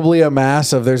probably a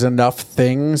mass of there's enough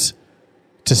things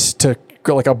to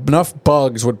like enough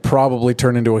bugs would probably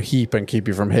turn into a heap and keep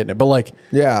you from hitting it. But like,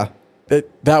 Yeah.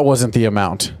 that wasn't the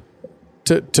amount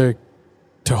to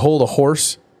hold a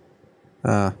horse.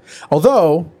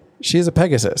 Although she is a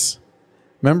Pegasus.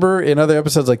 Remember in other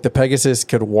episodes, like the Pegasus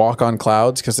could walk on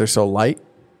clouds because they're so light.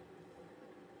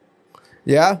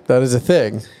 Yeah. That is a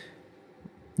thing.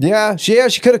 Yeah. She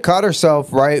could have caught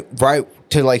herself right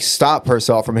to like stop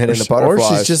herself from hitting the Or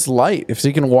butterflies. she's just light. If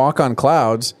she can walk on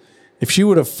clouds, if she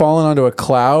would have fallen onto a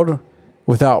cloud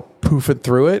without poofing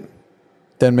through it,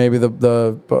 then maybe but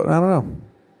I don't know.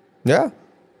 Yeah.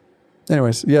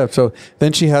 Anyways, yeah. So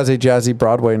then she has a jazzy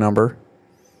Broadway number.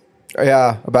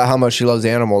 Yeah. About how much she loves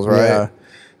animals, right? Yeah.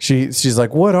 She's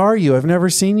like, "What are you? I've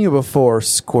never seen you before."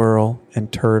 Squirrel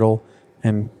and turtle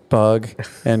and bug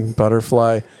and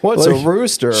butterfly. What's a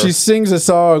rooster? She sings a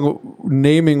song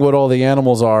naming what all the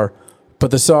animals are,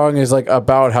 but the song is like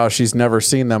about how she's never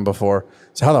seen them before.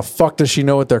 So how the fuck does she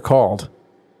know what they're called?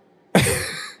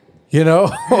 You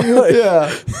know? Like, Yeah.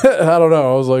 I don't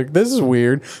know. I was like, this is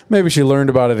weird. Maybe she learned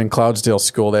about it in Cloudsdale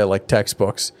school. They had like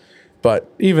textbooks. But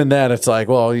even then, it's like,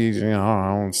 well, you know, I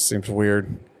don't know, it seems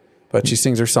weird. But she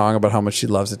sings her song about how much she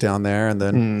loves it down there. And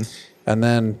then And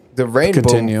then the rain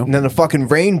continue. boom, and then the fucking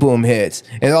rain boom hits,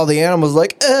 and all the animals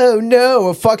like, oh no,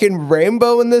 a fucking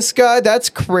rainbow in the sky? That's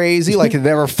crazy. Like, they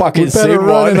never fucking We better seen run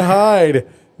one. and hide.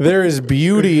 There is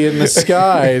beauty in the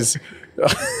skies.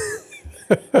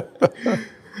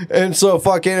 And so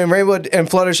fucking, and Rainbow and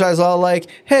Fluttershy's all like,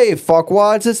 hey,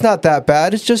 fuckwads, it's not that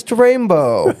bad. It's just a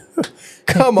rainbow.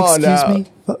 Come on now. Excuse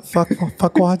me,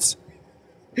 fuckwads,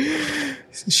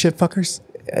 shit fuckers.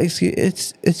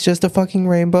 It's just a fucking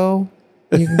rainbow.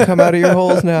 You can come out of your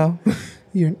holes now.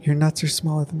 Your nuts are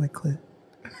smaller than my clit.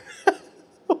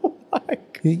 Oh my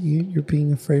God. You're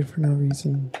being afraid for no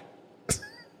reason.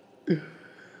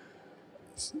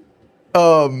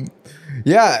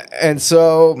 Yeah,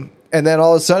 and then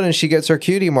all of a sudden she gets her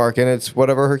cutie mark, and it's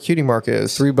whatever her cutie mark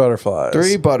is. 3 butterflies.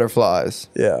 3 butterflies.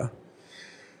 Yeah.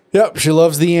 Yep, she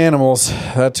loves the animals.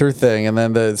 That's her thing. And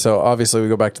then so obviously we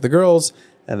go back to the girls,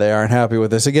 and they aren't happy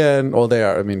with this again. Well, they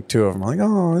are. I mean, 2 of them are like,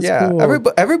 oh, it's Yeah,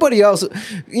 cool. everybody else.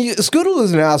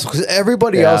 Scootaloo's an asshole because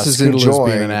everybody else is Scootaloo's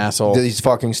enjoying being an asshole. these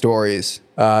fucking stories.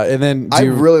 And then I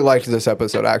really liked this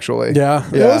episode, actually. yeah,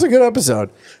 it was a good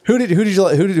episode. Who did you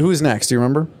like? Who was next? Do you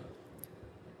remember?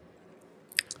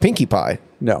 Pinkie Pie.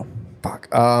 No. Fuck.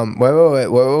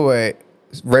 Wait.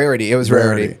 Rarity. It was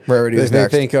Rarity. Rarity was they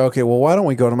next. think, okay, well, why don't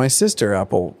we go to my sister?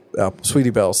 Apple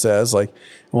Sweetie Belle says, like,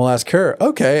 we'll ask her.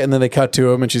 Okay, and then they cut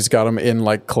to him, and she's got him in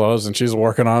like clothes, and she's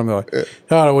working on him. They're like,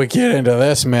 how do we get into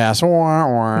this mess? Wah,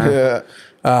 wah. Yeah.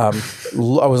 I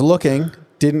was looking,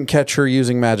 didn't catch her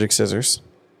using magic scissors,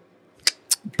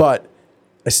 but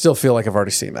I still feel like I've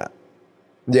already seen that.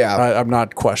 Yeah. I'm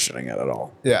not questioning it at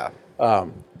all. Yeah.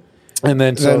 And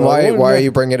then, so Then why are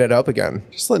you bringing it up again?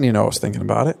 just letting you know I was thinking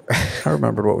about it. I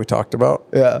remembered what we talked about.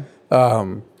 Yeah.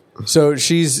 So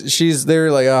she's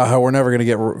there like, we're never gonna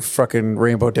get fucking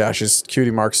Rainbow Dash's Cutie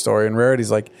Mark story, and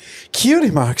Rarity's like, Cutie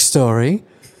Mark story?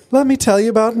 Let me tell you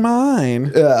about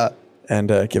mine. Yeah. And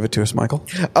give it to us, Michael.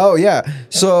 Oh yeah.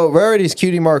 So Rarity's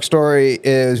cutie mark story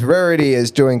is Rarity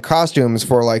is doing costumes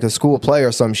for like a school play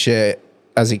or some shit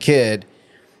as a kid,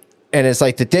 and it's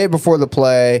like the day before the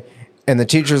play. And the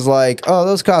teacher's like, oh,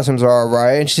 those costumes are all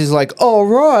right. And she's like, all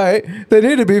right, they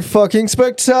need to be fucking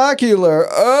spectacular.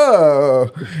 Oh.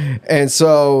 And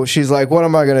so she's like, what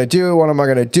am I going to do? What am I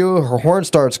going to do? Her horn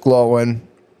starts glowing.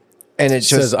 And it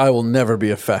Says, just, I will never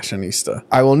be a fashionista.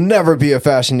 I will never be a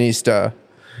fashionista.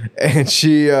 And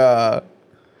she, her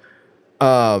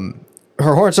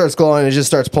horn starts glowing and it just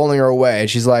starts pulling her away. And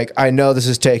she's like, I know this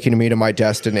is taking me to my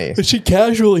destiny. And she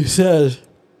casually says,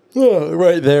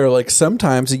 right there, like,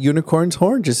 sometimes a unicorn's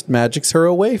horn just magics her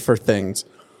away for things.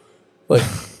 Like,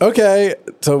 okay,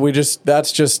 so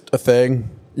that's just a thing.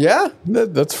 Yeah.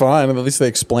 That's fine. At least they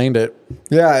explained it.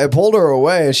 Yeah, it pulled her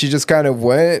away, and she just kind of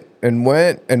went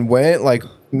like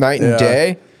night and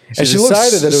day. She And she decided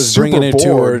looks that it was super bringing it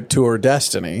bored. to her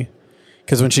destiny.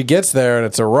 Because when she gets there and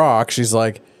it's a rock, she's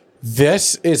like,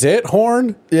 "This is it,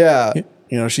 horn." Yeah,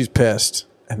 You know, she's pissed.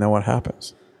 And then what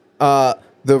happens?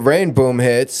 the rain boom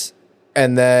hits,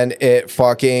 and then it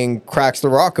fucking cracks the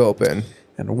rock open.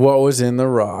 And what was in the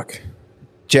rock?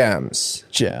 Gems.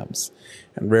 Gems.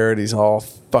 And Rarity's all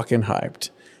fucking hyped.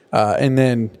 And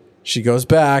then she goes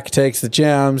back, takes the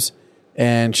gems,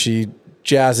 and she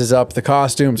jazzes up the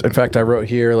costumes. In fact, I wrote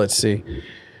here, let's see.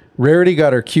 Rarity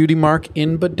got her cutie mark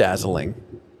in bedazzling.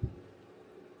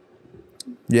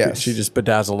 Yes, She just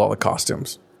bedazzled all the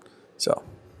costumes. So,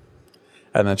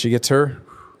 and then she gets her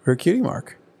cutie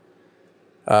mark.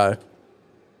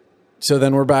 So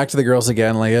then we're back to the girls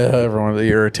again, like everyone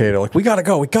irritated, like we gotta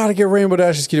go, we gotta get Rainbow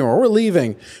Dash's cutie mark, we're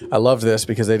leaving. I loved this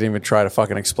because they didn't even try to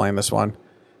fucking explain this one.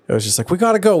 It was just like, we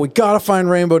gotta go, we gotta find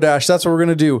Rainbow Dash, that's what we're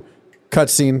gonna do.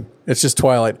 Cutscene, it's just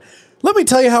Twilight. Let me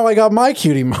tell you how I got my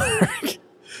cutie mark.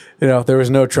 You know, there was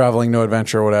no traveling, no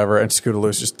adventure, or whatever, and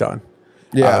Scootaloo's just done.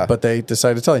 Yeah. But they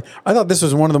decided to tell you. I thought this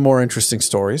was one of the more interesting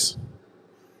stories.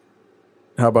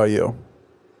 How about you?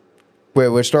 Wait,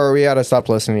 which story are we at? I stopped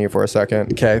listening to you for a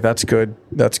second. Okay, that's good.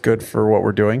 That's good for what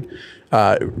we're doing.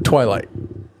 Twilight.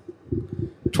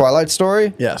 Twilight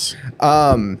story? Yes.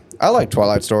 I like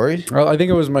Twilight story. Well, I think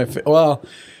it was my well,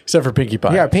 except for Pinkie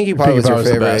Pie. Yeah, Pinkie Pie was your the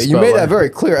favorite. best, You but, made like, that very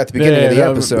clear at the beginning of the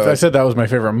episode. I said that was my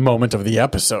favorite moment of the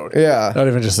episode. Yeah. Not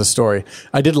even just the story.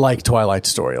 I did like Twilight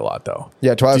story a lot, though.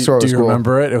 Yeah, Twilight story Do was you cool.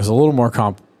 remember it? It was a little more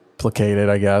complicated,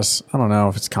 I guess. I don't know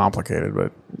if it's complicated,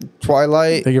 but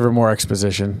Twilight. they give her more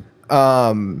exposition.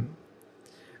 I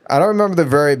don't remember the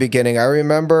very beginning. I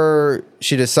remember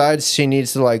she decides she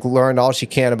needs to like learn all she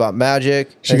can about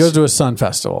magic. She goes to a sun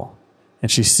festival and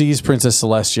she sees Princess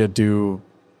Celestia do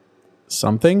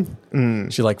something.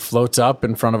 She like floats up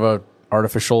in front of a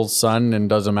artificial sun and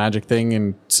does a magic thing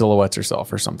and silhouettes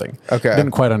herself or something. Okay. I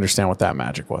didn't quite understand what that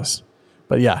magic was.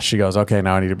 But yeah, she goes, okay,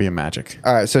 now I need to be in magic.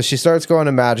 All right, so she starts going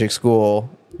to magic school.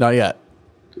 Not yet.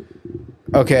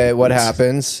 Okay, what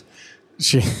happens?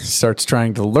 She starts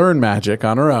trying to learn magic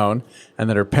on her own, and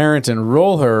then her parents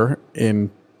enroll her in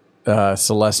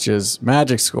Celestia's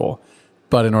magic school.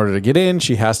 But in order to get in,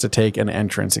 she has to take an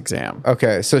entrance exam.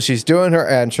 Okay, so she's doing her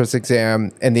entrance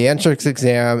exam, and the entrance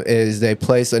exam is they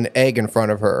place an egg in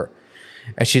front of her.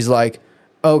 And she's like,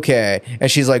 okay. And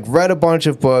she's like read a bunch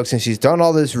of books, and she's done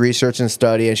all this research and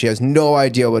study, and she has no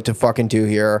idea what to fucking do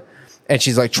here. And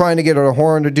she's like trying to get her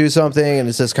horn to do something, and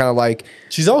it's just kind of like...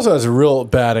 She's also has real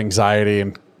bad anxiety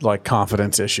and like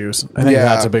confidence issues. I think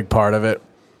that's a big part of it.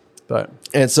 But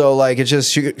and so like it's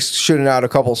just shooting out a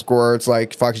couple squirts,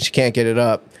 like fucking she can't get it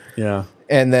up. yeah,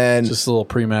 And then just a little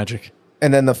pre-magic.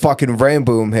 and then the fucking rain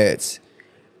boom hits.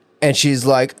 And she's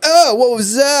like, oh, what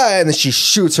was that? And then she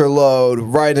shoots her load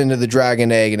right into the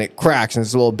dragon egg, and it cracks, and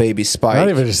it's a little baby Spike. Not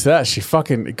even just that. She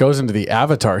fucking goes into the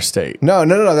avatar state. No,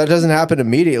 that doesn't happen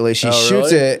immediately. She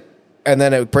shoots really? it, and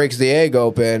then it breaks the egg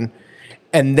open,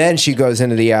 and then she goes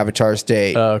into the avatar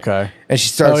state. Okay. And she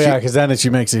starts... Oh, yeah, because then she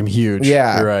makes him huge.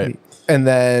 Yeah. You're right. And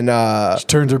then... She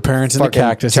turns her parents into fucking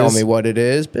cactuses. tell me what it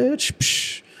is, bitch.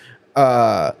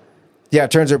 Psh. Yeah,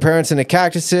 turns her parents into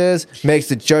cactuses, makes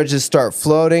the judges start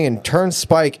floating, and turns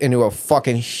Spike into a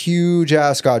fucking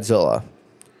huge-ass Godzilla.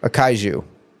 A kaiju.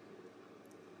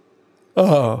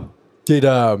 Oh.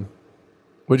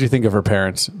 What'd you think of her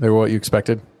parents? They were what you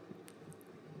expected?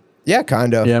 Yeah,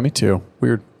 kind of. Yeah, me too.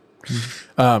 Weird.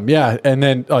 Yeah, and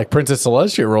then like Princess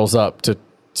Celestia rolls up to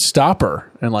stop her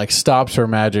and like stops her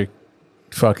magic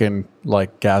fucking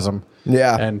like gasm.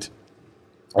 Yeah.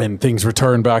 And things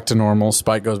return back to normal.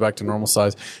 Spike goes back to normal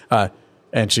size.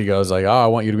 And she goes like, oh, I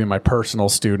want you to be my personal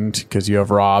student because you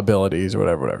have raw abilities or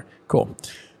whatever. Cool.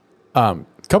 A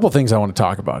couple things I want to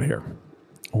talk about here.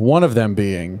 One of them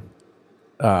being,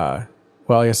 well,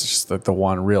 I guess it's just the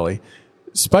one really.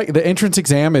 Spike, the entrance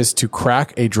exam is to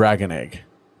crack a dragon egg.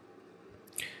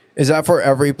 Is that for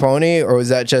every pony, or was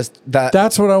that just that?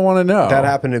 That's what I want to know. That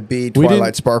happened to be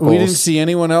Twilight Sparkles. We didn't see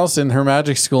anyone else in her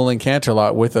magic school in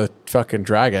Canterlot with a fucking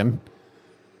dragon.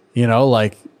 You know,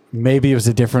 like maybe it was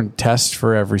a different test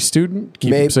for every student.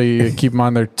 So you keep them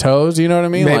on their toes. You know what I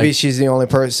mean? Maybe like, she's the only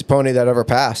pony that ever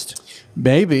passed.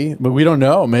 Maybe, but we don't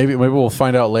know. Maybe we'll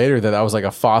find out later that was like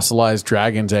a fossilized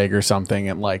dragon's egg or something,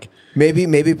 and like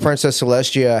maybe Princess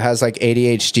Celestia has like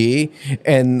ADHD,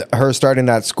 and her starting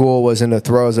that school was in the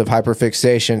throes of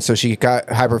hyperfixation. So she got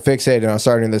hyperfixated on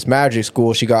starting this magic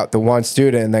school. She got the one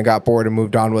student and then got bored and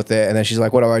moved on with it. And then she's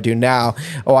like, "What do I do now?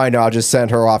 Oh, I know. I'll just send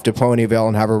her off to Ponyville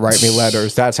and have her write me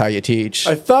letters. That's how you teach."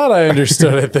 I thought I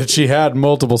understood it that she had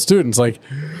multiple students. Like,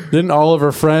 didn't all of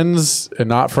her friends and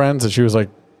not friends that she was like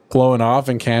blowing off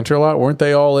in Canterlot, weren't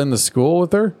they all in the school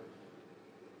with her?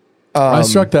 I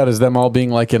struck that as them all being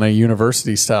like in a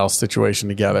university style situation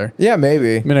together. Yeah,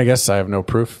 maybe. I mean, I guess I have no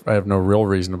proof. I have no real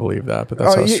reason to believe that, but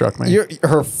that's how it struck me.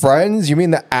 Her friends? You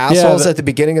mean the assholes at the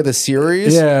beginning of the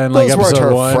series? Yeah, and those like weren't episode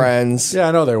her 1. friends. Yeah,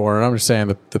 I know they weren't. I'm just saying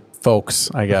the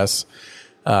folks, I guess.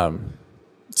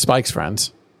 Spike's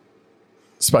friends.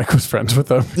 Spike was friends with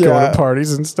them, going to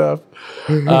parties and stuff.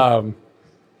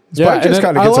 Spike just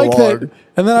kind of gets along.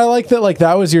 And then I like that, like,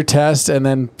 that was your test, and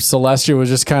then Celestia was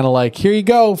just kind of like, here you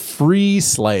go, free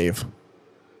slave.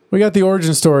 We got the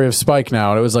origin story of Spike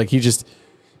now, and it was like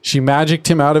she magicked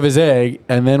him out of his egg,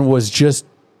 and then was just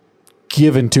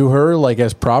given to her, like,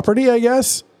 as property, I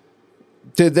guess?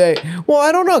 Did they? Well,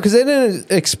 I don't know, because they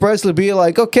didn't expressly be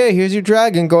like, okay, here's your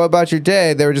dragon, go about your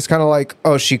day. They were just kind of like,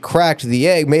 oh, she cracked the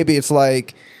egg. Maybe it's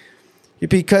like...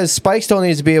 Because Spike still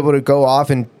needs to be able to go off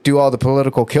and do all the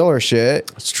political killer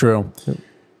shit. It's true.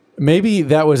 Maybe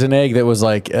that was an egg that was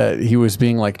like he was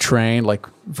being like trained, like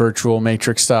virtual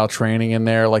Matrix style training in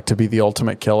there, like to be the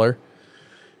ultimate killer.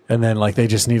 And then like they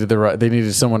just needed they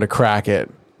needed someone to crack it.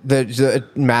 The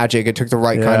magic. It took the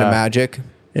right kind of magic.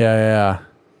 Yeah.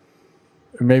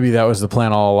 Maybe that was the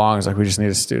plan all along. It's like we just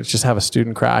need just have a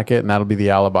student crack it, and that'll be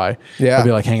the alibi. Yeah, he'll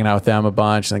be like hanging out with them a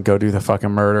bunch, and then go do the fucking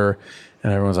murder.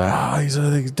 And everyone's like, oh, he's a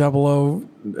like 00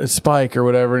 Spike or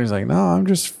whatever. And he's like, no, I'm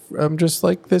just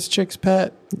like this chick's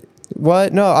pet.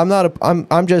 What? No, I'm not.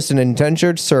 I'm just an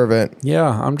indentured servant. Yeah,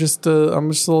 I'm just a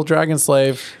little dragon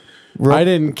slave. I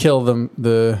didn't kill them.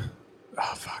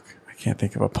 Oh fuck, I can't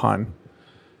think of a pun.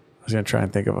 I was gonna try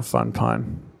and think of a fun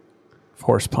pun,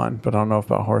 horse pun, but I don't know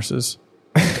about horses.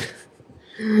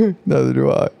 Neither do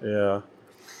I. Yeah.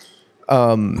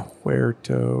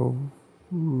 Puerto.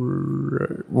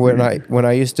 When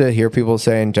I used to hear people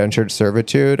say indentured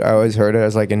servitude, I always heard it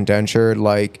as like indentured,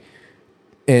 like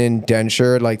they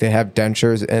have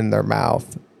dentures in their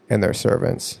mouth and their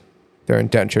servants. They're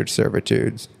indentured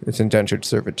servitudes. It's indentured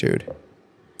servitude,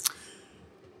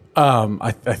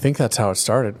 I think that's how it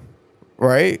started.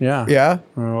 right? Yeah. Yeah.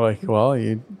 We're like, well,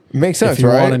 you Makes sense, if you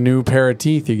right? want a new pair of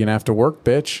teeth, you're gonna have to work,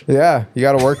 bitch. Yeah. You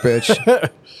got to work, bitch.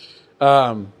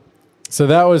 So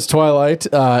that was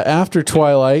Twilight. After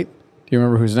Twilight, do you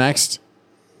remember who's next?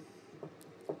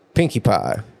 Pinkie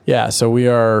Pie. Yeah, so we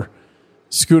are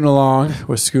scooting along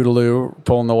with Scootaloo,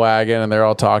 pulling the wagon, and they're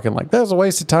all talking like, "That's a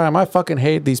waste of time. I fucking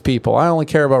hate these people. I only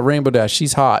care about Rainbow Dash.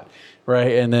 She's hot."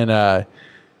 Right? And then out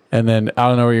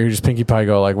of nowhere, you just Pinkie Pie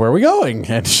go like, "Where are we going?"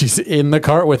 And she's in the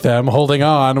cart with them, holding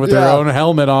on with her Yeah. own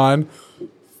helmet on.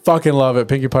 Fucking love it.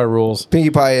 Pinkie Pie rules.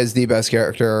 Pinkie Pie is the best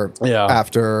character Yeah.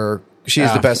 after...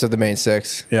 She's the best of the main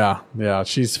six. Yeah,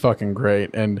 she's fucking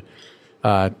great. And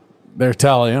they're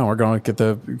telling, we're going to get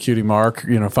the Cutie Mark,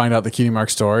 find out the Cutie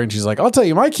Mark story. And she's like, I'll tell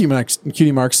you my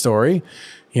Cutie Mark story.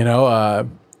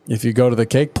 If you go to the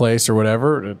cake place or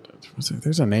whatever,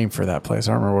 there's a name for that place.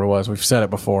 I don't remember what it was. We've said it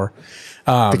before.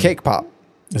 The Cake Pop.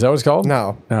 Is that what it's called?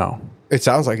 No. It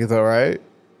sounds like it though, right?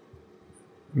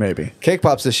 Maybe. Cake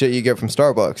Pop's the shit you get from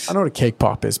Starbucks. I know what a cake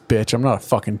pop is, bitch. I'm not a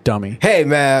fucking dummy. Hey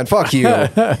man, fuck you.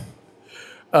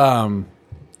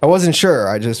 I wasn't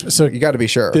sure. You got to be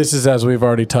sure. This is, as we've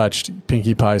already touched,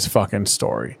 Pinkie Pie's fucking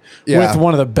story. Yeah. With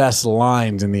one of the best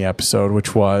lines in the episode,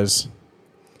 which was...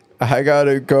 I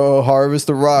gotta go harvest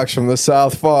the rocks from the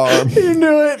South Farm. You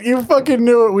knew it. You fucking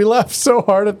knew it. We laughed so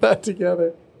hard at that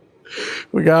together.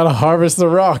 We gotta harvest the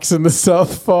rocks in the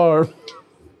South Farm.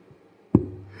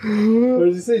 What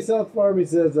does he say, South Farm? He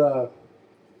says,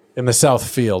 in the South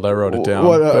Field. I wrote it down.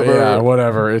 Whatever. But yeah,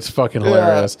 whatever. It's fucking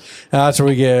hilarious. And that's where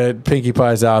we get Pinkie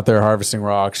Pie's out there harvesting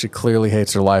rocks. She clearly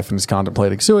hates her life and is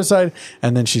contemplating suicide.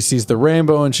 And then she sees the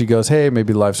rainbow and she goes, hey,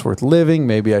 maybe life's worth living.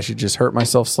 Maybe I should just hurt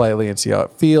myself slightly and see how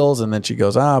it feels. And then she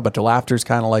goes, but the laughter's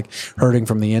kind of like hurting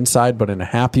from the inside, but in a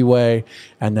happy way.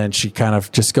 And then she kind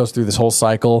of just goes through this whole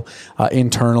cycle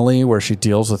internally where she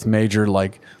deals with major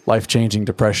like life-changing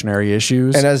depressionary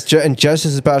issues. And as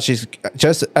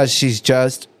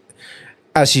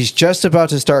she's just about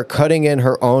to start cutting in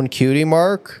her own cutie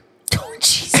mark. Oh,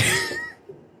 jeez.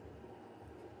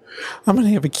 I'm going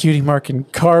to have a cutie mark in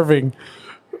carving.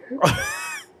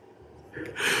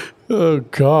 Oh,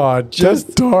 God. That's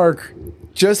dark.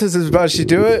 Just as it's about to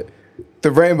do it,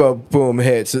 the rainbow boom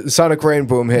hits. The sonic rain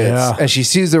boom hits. Yeah. And she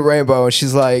sees the rainbow and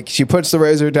she's like, she puts the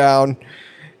razor down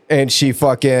and she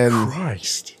fucking...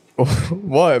 Christ.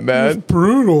 What, man?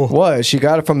 Brutal. What? She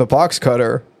got it from the box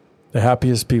cutter. The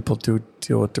happiest people do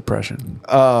deal with depression.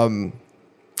 I'm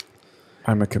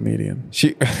a comedian.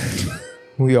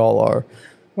 We all are.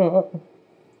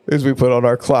 As we put on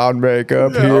our clown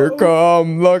makeup, here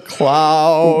come the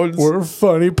clowns. We're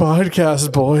funny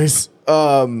podcast boys.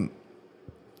 And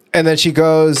then she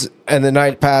goes, and the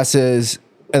night passes,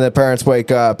 and the parents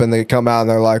wake up, and they come out, and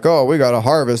they're like, "Oh, we got to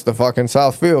harvest the fucking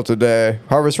South Field today.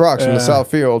 Harvest rocks from the South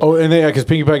Field." Oh, and because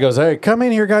Pinkie Pie goes, "Hey, come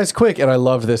in here, guys, quick!" And I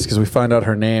love this because we find out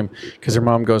her name because her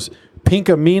mom goes,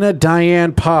 "Pinkamena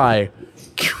Diane Pie."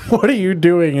 What are you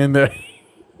doing in there?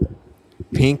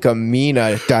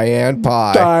 Pinkamena Diane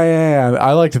Pie. Diane.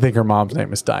 I like to think her mom's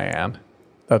name is Diane.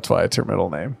 That's why it's her middle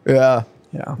name. Yeah.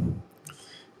 Yeah.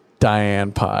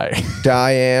 Diane Pie.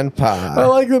 Diane I Pie.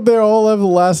 like that they all have the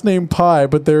last name Pie,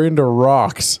 but they're into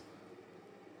rocks.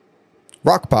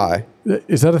 Rock pie.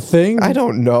 Is that a thing? I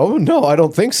don't know. No, I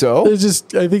don't think so. I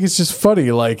think it's just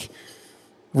funny. Like,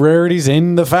 Rarity's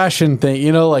in the fashion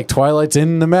thing, like Twilight's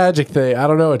in the magic thing. I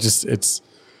don't know. It's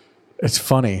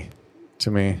funny to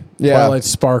me. Yeah. Twilight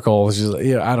Sparkle is just,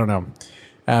 I don't know.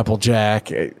 Applejack.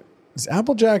 Is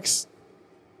Applejack's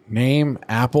name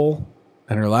Apple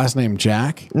and her last name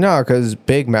Jack? No, because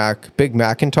Big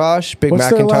Macintosh. Big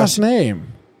What's Macintosh. their last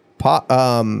name?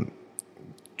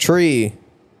 Tree.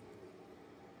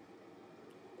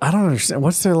 I don't understand.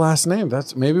 What's their last name?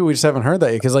 Maybe we just haven't heard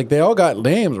that yet because they all got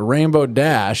names. Rainbow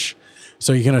Dash.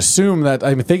 So you can assume that,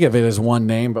 think of it as one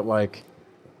name, but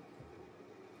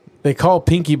they call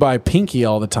Pinkie by Pinkie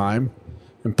all the time.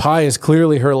 And Pie is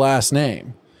clearly her last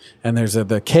name. And there's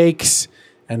the cakes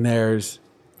and there's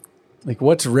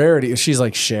what's Rarity? She's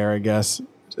like Cher, I guess.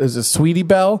 Is it Sweetie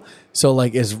Belle? So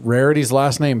is Rarity's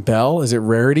last name Belle? Is it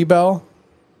Rarity Belle?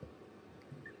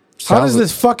 How does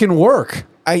this fucking work?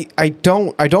 I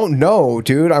don't know,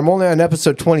 dude. I'm only on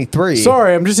episode 23.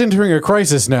 Sorry, I'm just entering a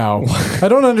crisis now. I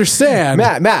don't understand.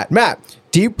 Matt.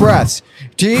 Deep breaths.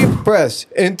 Deep breaths.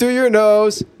 In through your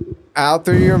nose, out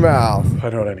through your mouth. I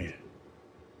know what I need.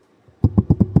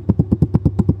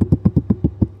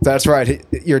 That's right.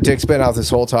 Your dick's been out this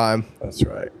whole time. That's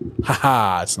right.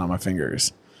 Haha, it's not my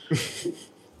fingers.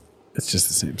 It's just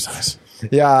the same size.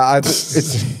 Yeah,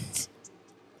 it's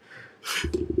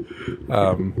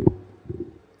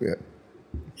Yeah.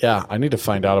 Yeah, I need to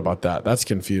find out about that. That's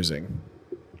confusing.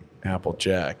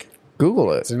 Applejack.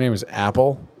 Google it. His name is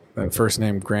Apple, and first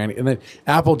name Granny, and then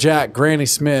Applejack, Granny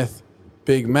Smith,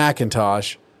 Big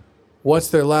Macintosh. What's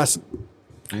their last?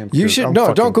 You should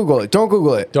don't Google it. Don't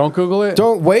Google it. Don't Google it.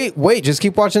 Don't wait. Just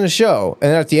keep watching the show.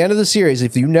 And at the end of the series,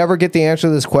 if you never get the answer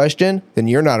to this question, then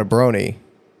you're not a brony.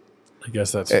 I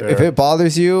guess that's fair. If it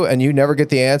bothers you and you never get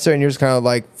the answer and you're just kind of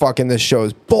like, fucking this show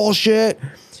is bullshit,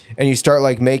 and you start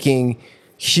like making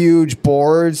huge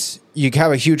boards, you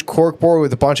have a huge cork board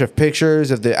with a bunch of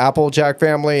pictures of the Applejack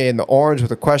family and the orange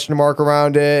with a question mark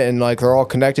around it, and like they're all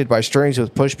connected by strings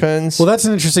with push pins. Well, that's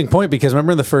an interesting point because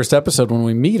remember in the first episode when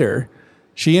we meet her,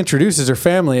 she introduces her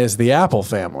family as the Apple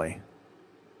family.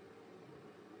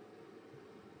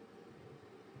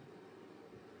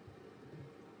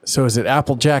 So is it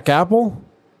Applejack Apple?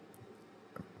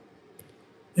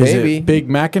 Is Maybe. it Big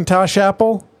Macintosh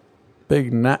Apple?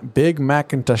 Big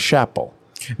Macintosh Apple.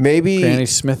 maybe Granny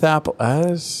Smith Apple.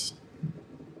 As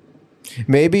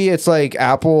maybe it's like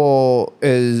Apple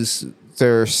is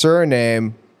their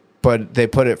surname, but they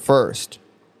put it first.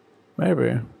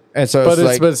 maybe. And so But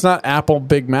it's like, it's not Apple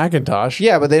Big Macintosh.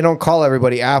 yeah, but they don't call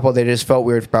everybody Apple. They just felt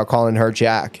weird about calling her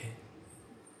Jack.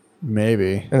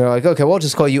 Maybe. And they're like, okay, we'll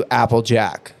just call you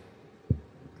Applejack.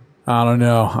 I don't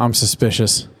know. I'm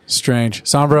suspicious. Strange.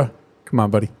 Sombra, come on,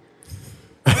 buddy.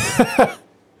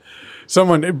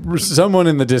 Someone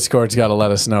in the Discord's got to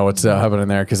let us know what's happening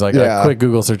there because like Yeah. a quick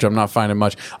Google search, I'm not finding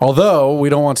much. Although we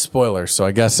don't want spoilers, so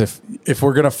I guess if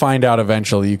we're gonna find out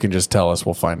eventually, you can just tell us.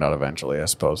 We'll find out eventually, I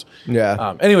suppose.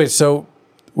 Yeah. Anyway, so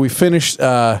we finished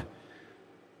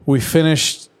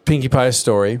Pinkie Pie's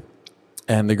story,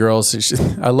 and the girls.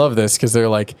 I love this because they're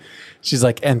like, she's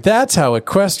like, and that's how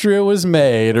Equestria was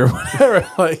made, or whatever.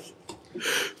 Like,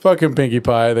 fucking Pinkie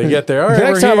Pie. They get there. All right,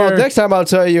 Next time I'll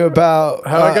tell you about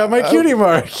how I got my cutie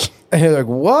mark. And you're like,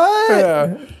 what?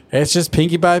 Yeah. It's just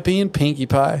Pinkie Pie being Pinkie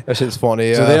Pie. That shit's funny.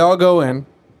 Yeah. So they all go in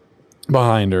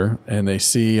behind her, and they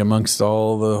see amongst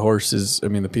all the horses,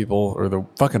 the people, or the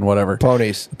fucking whatever.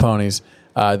 ponies. The ponies.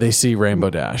 They see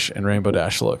Rainbow Dash, and Rainbow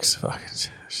Dash looks fucking,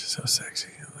 she's so sexy.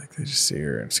 Like, they just see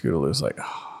her, and Scootaloo's like,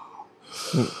 oh,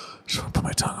 just want to put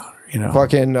my tongue on her,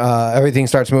 Fucking everything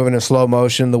starts moving in slow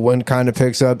motion. The wind kind of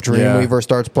picks up. Dreamweaver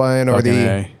starts playing over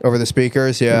the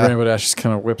speakers. Yeah. Rainbow Dash just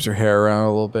kind of whips her hair around a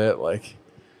little bit, like,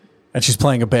 and she's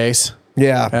playing a bass.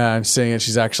 Yeah. And singing.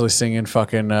 She's actually singing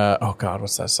fucking. Oh God,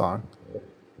 what's that song?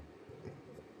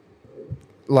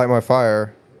 Light My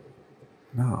Fire.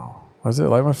 No, was it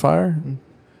Light My Fire?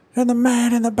 And the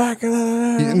man in the back of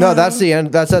the. No, that's the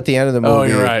end. That's at the end of the movie. Oh,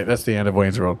 you're right. That's the end of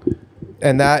Wayne's World.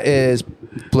 And that is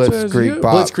Blitzkrieg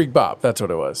Bop. Blitzkrieg Bop. That's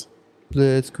what it was.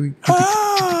 Blitzkrieg.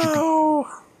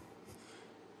 Oh.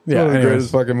 Yeah. One of the Anyways.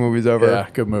 greatest fucking movies ever. Yeah.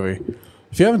 Good movie.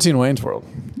 If you haven't seen Wayne's World,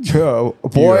 Oh, you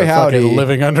boy are howdy. fucking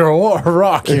living under a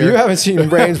rock If here. you haven't seen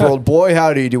Wayne's World, boy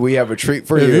howdy, do we have a treat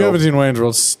for If you. you haven't seen Wayne's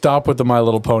World, stop with the My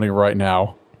Little Pony right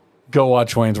now. Go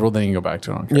watch Wayne's World, then you can go back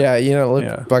to it. I don't care. Yeah,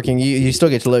 Yeah. fucking, you still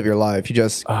get to live your life. You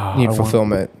just need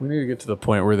fulfillment. We need to get to the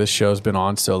point where this show's been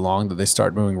on so long that they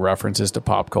start moving references to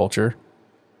pop culture.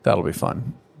 That'll be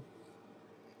fun.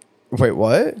 Wait,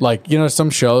 what? Like, some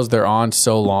shows they're on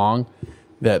so long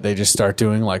that they just start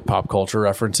doing like pop culture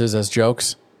references as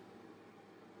jokes.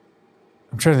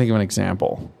 I'm trying to think of an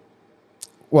example.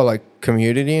 Well, like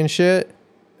Community and shit?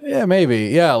 Yeah, maybe.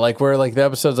 Yeah, like where like the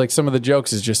episodes, like some of the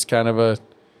jokes is just kind of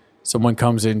someone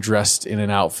comes in dressed in an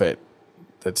outfit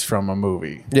that's from a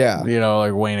movie. Yeah.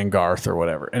 Like Wayne and Garth or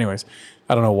whatever. Anyways,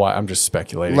 I don't know why. I'm just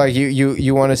speculating. Like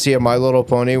you want to see a My Little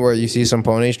Pony where you see some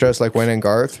ponies dressed like Wayne and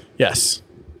Garth? Yes.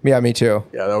 Yeah, me too.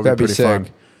 Yeah, that would That'd be pretty sick. fun.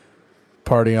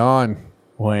 Party on,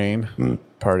 Wayne.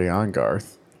 Party on,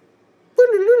 Garth.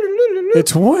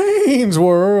 It's Wayne's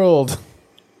World.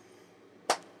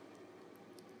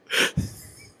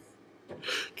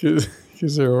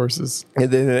 Because they're horses.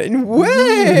 And then Wayne,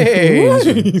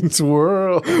 Wayne's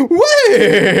World.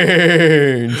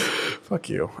 Wayne. Fuck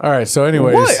you. All right. So,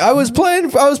 anyways, What? I was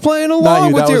playing along not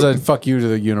you. with That your. was a fuck you to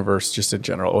the universe, just in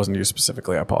general. It wasn't you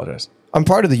specifically. I apologize. I'm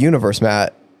part of the universe,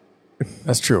 Matt.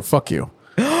 That's true. Fuck you.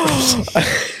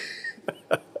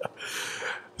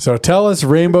 So tell us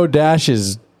Rainbow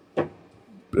Dash's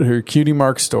her cutie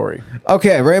mark story.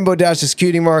 Okay, Rainbow Dash's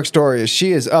cutie mark story is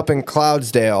she is up in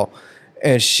Cloudsdale,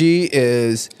 and she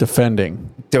is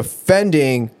Defending.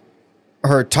 defending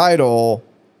her title.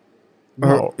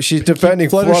 No. She's defending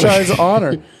Fluttershy's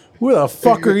honor. Who the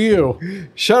fuck are you?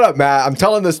 Shut up, Matt. I'm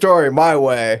telling the story my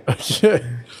way.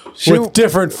 With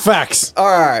different facts. All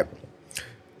right.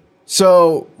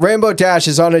 So Rainbow Dash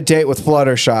is on a date with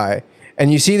Fluttershy,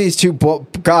 And you see these two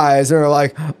guys, and they're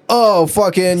like, "Oh,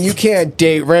 fucking, you can't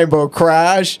date Rainbow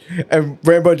Crash." And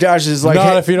Rainbow Dash is like, Not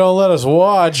hey, if you don't let us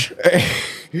watch.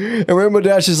 and Rainbow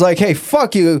Dash is like, "Hey,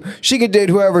 fuck you. She can date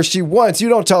whoever she wants. You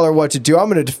don't tell her what to do. I'm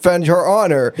going to defend her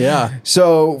honor." Yeah.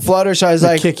 So Fluttershy's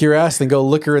like, Kick your ass and go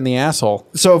lick her in the asshole.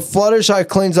 so Fluttershy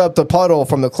cleans up the puddle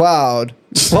from the cloud.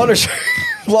 Fluttershy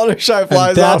flies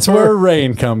And that's off where her.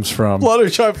 rain comes from.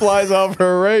 Fluttershy flies off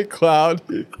her rain cloud.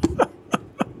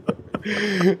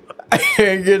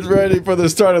 And gets ready for the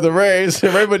start of the race.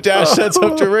 And Rainbow Dash sets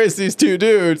up to race these two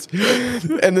dudes.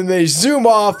 And then they zoom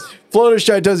off.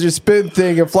 Fluttershy does your spin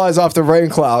thing and flies off the rain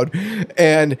cloud.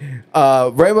 And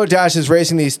Rainbow Dash is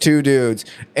racing these two dudes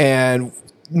and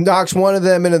knocks one of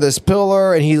them into this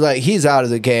pillar. And he's out of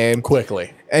the game.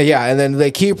 Quickly. And and then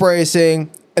they keep racing.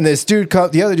 And this dude,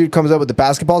 the other dude comes up with the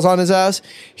basketballs on his ass.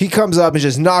 He comes up and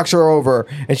just knocks her over.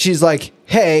 And she's like,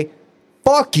 "Hey,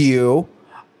 fuck you."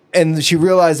 And she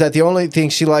realized that the only thing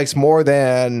she likes more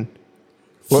than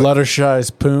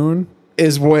Fluttershy's poon.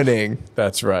 is winning.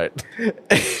 That's right.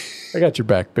 I got your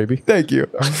back, baby. Thank you.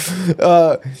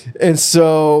 And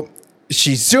so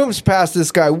she zooms past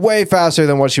this guy way faster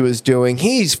than what she was doing.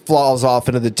 He falls off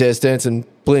into the distance and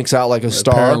blinks out like a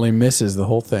star. Apparently misses the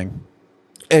whole thing.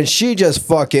 And she just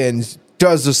fucking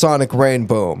does the sonic rain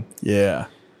boom. Yeah.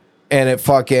 And it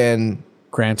fucking...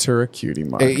 Grants her a cutie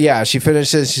mark. yeah, she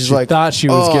finishes. She's She like... thought she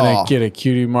was going "Oh." to get a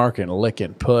cutie mark and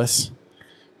licking puss,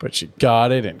 but she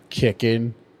got it and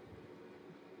kicking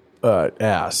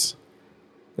ass.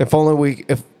 If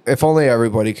only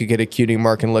everybody could get a cutie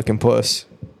mark and licking puss.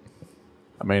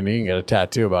 I mean, you can get a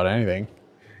tattoo about anything.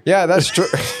 Yeah, that's true.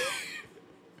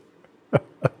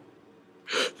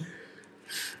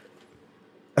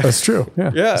 That's true.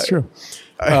 Yeah, Yeah. that's true.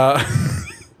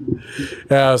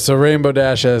 Yeah, so Rainbow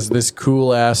Dash has this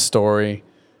cool ass story.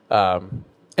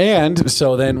 And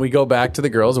so then we go back to the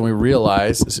girls and we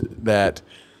realize that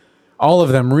all of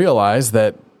them realize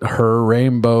that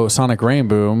her Sonic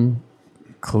Rainboom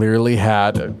clearly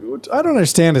had, which I don't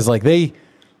understand, is like they've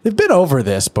been over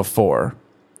this before.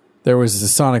 There was a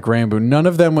Sonic Rainbow. None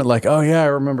of them went like, "Oh yeah, I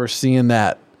remember seeing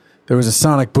that. There was a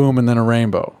Sonic Boom and then a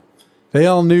rainbow." They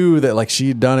all knew that like she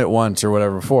had done it once or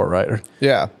whatever before, right? Or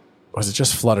Yeah. was it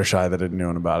just Fluttershy that hadn't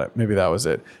known about it? Maybe that was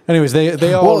it. Anyways,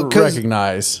 they all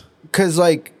recognize. Because,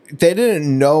 like, they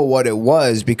didn't know what it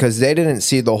was because they didn't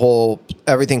see the whole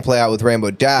everything play out with Rainbow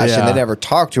Dash, and Yeah. they never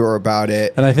talked to her about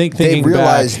it. And I think they thinking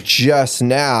realized back- just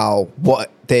now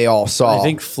what they all saw. I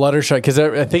think Fluttershy,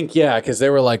 because they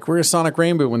were like, "We're Sonic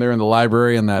Rainbow" when they're in the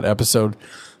library in that episode.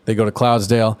 They go to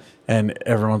Cloudsdale, and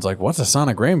everyone's like, "What's a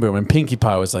Sonic Rainbow?" And Pinkie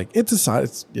Pie was like, "It's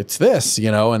this,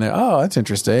 you know." And oh, that's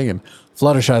interesting. And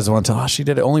Fluttershy's the one to, she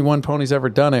did it. Only one pony's ever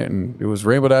done it, and it was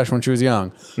Rainbow Dash when she was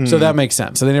young. So that makes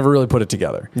sense. So they never really put it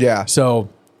together. Yeah. So,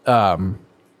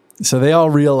 so they all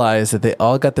realized that they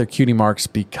all got their cutie marks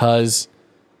because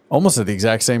almost at the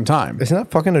exact same time. Isn't that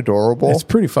fucking adorable? It's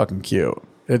pretty fucking cute.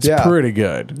 It's Yeah. pretty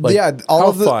good. Like, yeah,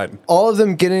 fun. all of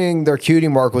them getting their cutie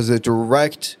mark was a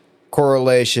direct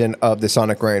correlation of the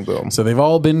Sonic Rainbow. So they've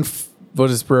all been, what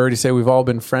does Priority say? We've all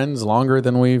been friends longer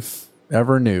than we've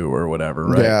ever knew or whatever,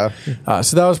 right? Yeah.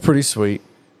 So that was pretty sweet.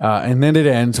 And then it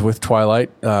ends with Twilight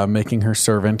making her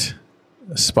servant,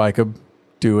 Spike-Up,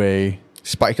 do a...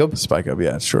 Spike-Up? Spike-Up,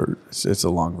 yeah, it's short. It's a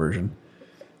long version.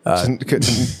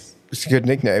 It's a good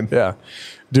nickname. Yeah.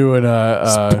 Doing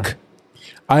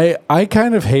I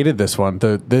kind of hated this one.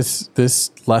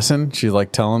 This lesson, she's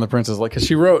like telling the princess, like, because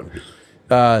she wrote...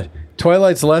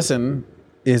 Twilight's lesson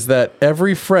is that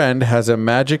every friend has a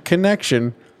magic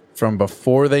connection from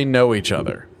before they know each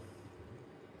other.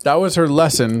 That was her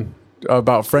lesson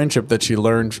about friendship that she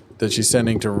learned, that she's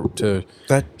sending to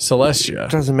That Celestia.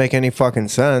 doesn't make any fucking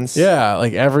sense. Yeah,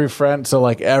 like every friend. So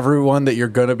like everyone that you're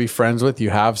going to be friends with,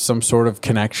 you have some sort of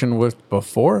connection with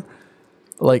before.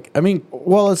 Like, I mean,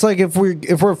 Well, it's like if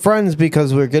we're friends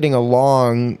because we're getting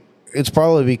along, it's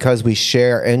probably because we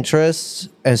share interests,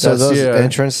 and so That's- those yeah.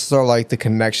 interests are like the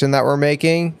connection that we're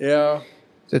making. yeah.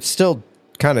 It's still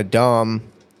kind of dumb.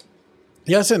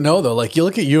 Yes and no, though. Like, you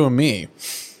look at you and me.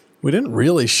 We didn't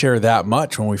really share that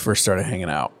much when we first started hanging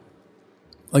out.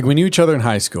 Like, we knew each other in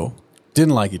high school,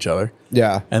 didn't like each other.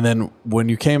 Yeah. And then when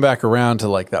you came back around to,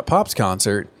 like, that Pops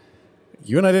concert,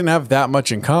 you and I didn't have that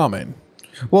much in common.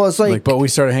 Well, it's like, But we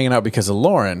started hanging out because of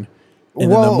Lauren. And then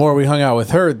the Well- more we hung out with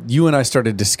her, you and I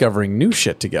started discovering new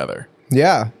shit together.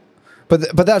 yeah.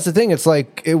 But that's the thing. It's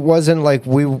like it wasn't like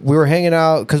we were hanging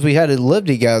out because we had to live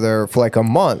together for like a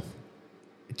month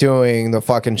doing the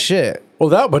fucking shit. Well,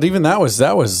 that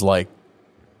was like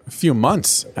a few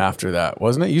months after that,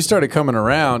 wasn't it? You started coming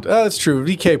around. Oh, that's true.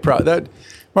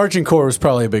 Marching core was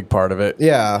probably a big part of it.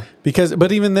 Yeah.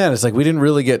 But even then, it's like we didn't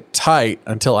really get tight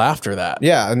until after that.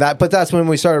 Yeah, but that's when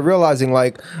we started realizing,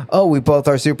 like, oh, we both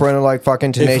are super into like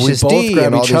fucking Tenacious If we both D grab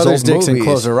and all each these other's old dicks movies. and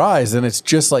close our eyes, then it's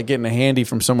just like getting a handy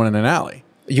from someone in an alley.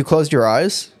 You closed your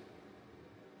eyes?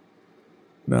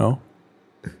 No.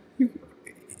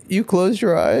 You closed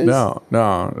your eyes? No,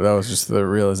 that was just the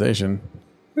realization.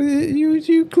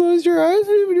 You closed your eyes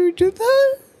when you did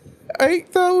that? I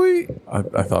thought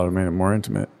I thought it made it more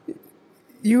intimate.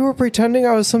 you were pretending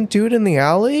I was some dude in the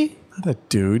alley? Not a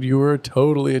dude. You were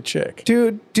totally a chick.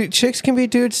 Dude, chicks can be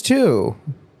dudes too.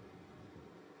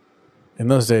 In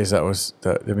those days,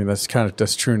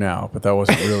 that's true now, but that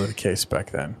wasn't really the case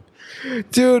back then.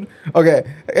 Dude, okay,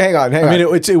 hang on. I mean,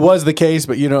 it was the case,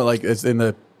 but like it's in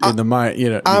the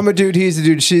mind. I'm a dude, he's a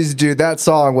dude, she's a dude. That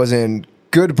song was in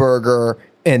Good Burger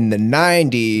in the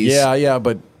 90s. Yeah,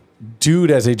 but dude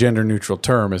as a gender neutral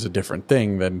term is a different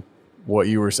thing than what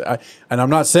you were saying. And I'm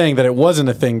not saying that it wasn't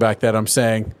a thing back then. I'm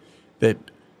saying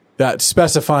that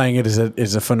specifying it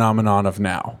is a phenomenon of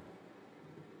now.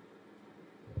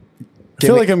 I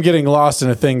feel like I'm getting lost in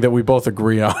a thing that we both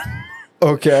agree on.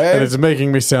 Okay. And it's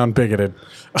making me sound bigoted.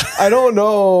 I don't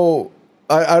know.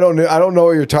 I don't know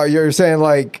what you're talking. You're saying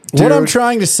like, dude, What I'm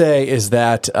trying to say is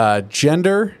that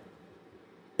gender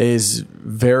is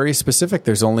very specific.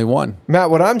 There's only one.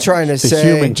 Matt, what I'm trying to The say,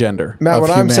 human gender. Matt, of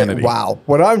what I'm saying, humanity. wow.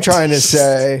 What I'm trying to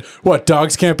say, What,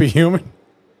 dogs can't be human?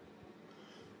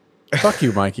 Fuck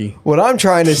you, Mikey. what I'm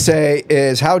trying to say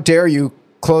is, how dare you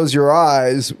close your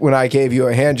eyes when I gave you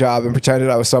a hand job and pretended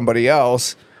I was somebody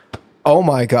else? Oh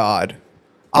my God.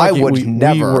 I Mikey, would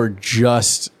never. We were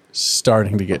just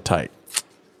starting to get tight.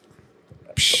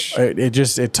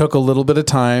 It took a little bit of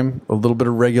time, a little bit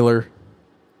of regular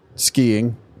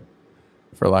skiing,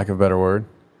 for lack of a better word.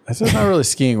 It's not really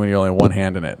skiing when you're only one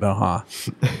hand in it, though, huh?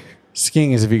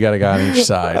 Skiing is if you got a guy on each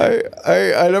side.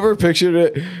 I never pictured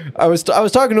it. I was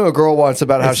talking to a girl once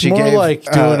about how It's she more gave like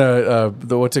doing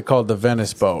what's it called, the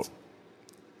Venice boat.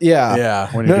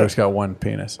 Yeah, When you just got one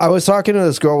penis. I was talking to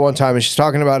this girl one time, and she's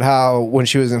talking about how when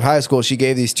she was in high school, she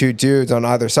gave these two dudes on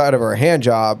either side of her a hand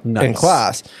job in Nice.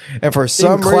 class, and for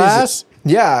some reason, class?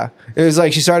 yeah, it was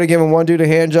like she started giving one dude a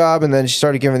hand job, and then she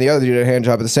started giving the other dude a hand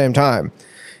job at the same time.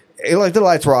 Like the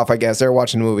lights were off, I guess they were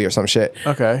watching a movie or some shit.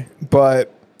 Okay.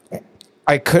 But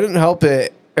I couldn't help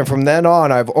it, and from then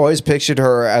on, I've always pictured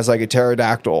her as like a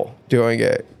pterodactyl doing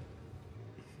it.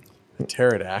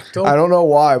 Pterodactyl? I don't know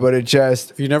why, but it just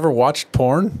Have you never watched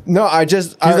porn? no.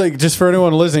 Just for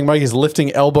anyone listening, Mikey's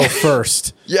lifting elbow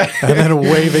first. Yeah. And then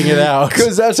waving it out.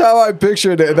 Because that's how I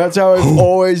pictured it. That's how I've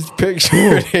always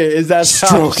pictured it. Is that's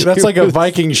how she That's like a was-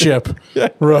 Viking ship.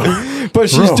 Row.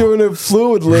 But she's Row. doing it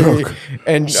fluidly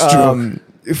and Stroke.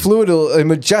 fluidly,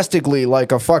 majestically,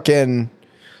 like a fucking,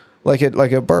 like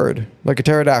a bird, like a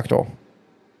pterodactyl.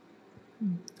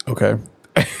 Okay.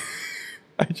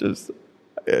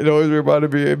 It always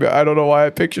reminded me. I don't know why I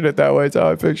pictured it that way. It's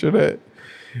how I pictured it.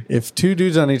 If two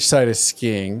dudes on each side is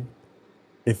skiing,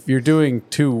 if you're doing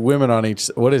two women on each,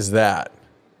 what is that?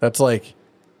 That's like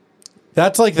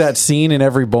that scene in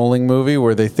every bowling movie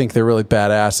where they think they're really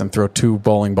badass and throw two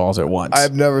bowling balls at once.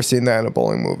 I've never seen that in a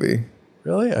bowling movie.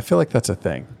 Really? I feel like that's a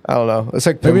thing. I don't know. It's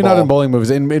like Maybe not pinball. in bowling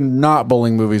movies. In not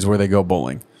bowling movies where they go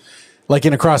bowling. Like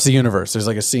in Across the Universe, there's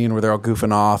like a scene where they're all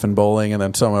goofing off and bowling, and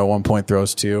then someone at one point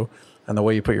throws two, and the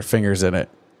way you put your fingers in it,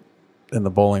 in the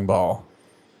bowling ball.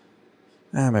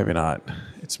 Maybe not.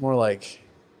 It's more like,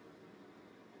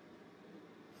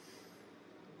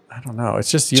 I don't know.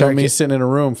 It's just you Check and me it. sitting in a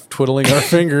room twiddling our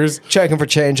fingers. Checking for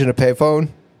change in a payphone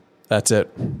That's it.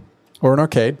 Or an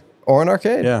arcade. or an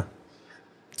arcade. Yeah.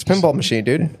 It's a pinball machine,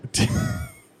 dude.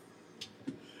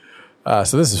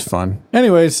 So this is fun.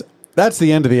 Anyways, that's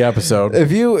the end of the episode.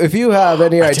 If you have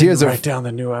any ideas write of down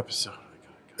the new episode.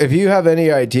 if you have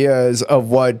any ideas of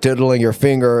what diddling your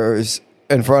fingers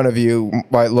in front of you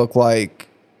might look like,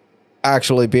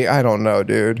 actually be, I don't know,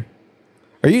 dude.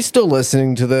 Are you still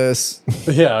listening to this?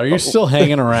 Yeah, are you still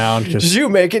hanging around? Did you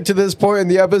make it to this point in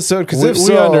the episode? Because if We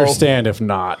so, understand if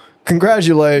not.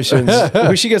 congratulations.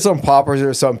 We should get some poppers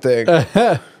or something.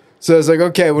 So it's like,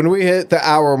 okay, when we hit the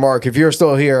hour mark, if you're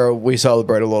still here, we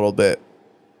celebrate a little bit.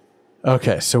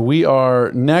 Okay, so we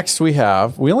only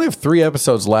have 3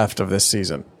 episodes left of this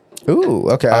season. Ooh,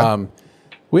 okay.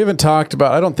 We haven't talked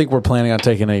about, I don't think we're planning on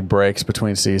taking any breaks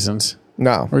between seasons.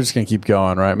 No. We're just going to keep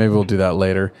going, right? Maybe we'll do that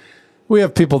later. We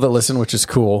have people that listen, which is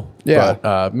cool. Yeah.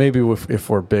 But maybe if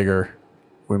we're bigger,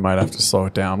 we might have to slow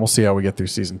it down. We'll see how we get through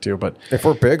season 2. But If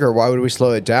we're bigger, why would we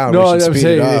slow it down? no, we I'm should speed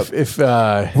saying it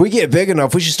up. if we get big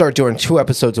enough, we should start doing 2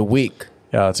 episodes a week.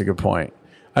 yeah, that's a good point.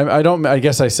 I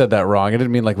guess I said that wrong. I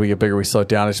didn't mean like we get bigger, we slow it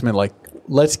down. I just meant like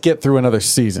let's get through another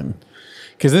season.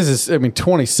 Because this is,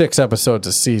 26 episodes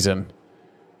a season.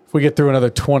 If we get through another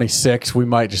 26, we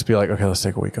might just be like, okay, let's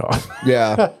take a week off.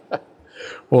 Yeah.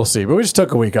 We'll see. But we just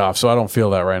took a week off, so I don't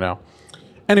feel that right now.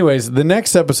 Anyways, the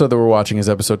next episode that we're watching is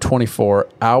episode 24,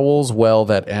 Owl's Well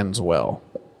That Ends Well.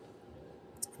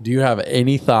 Do you have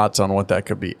any thoughts on what that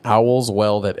could be? Owl's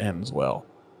Well That Ends Well.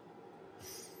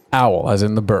 Owl, as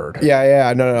in the bird.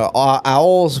 Yeah. No.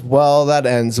 Owl's Well That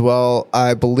Ends Well.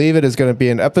 I believe it is going to be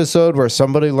an episode where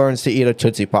somebody learns to eat a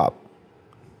Tootsie Pop.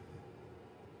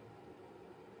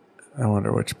 I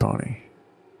wonder which pony.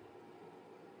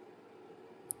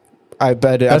 I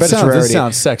bet This it's Rarity.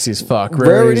 sounds sexy as fuck.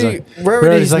 Rarity's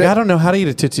Rarity's like, ne- I don't know how to eat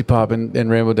a Tootsie Pop. And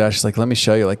Rainbow Dash is like, let me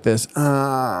show you like this.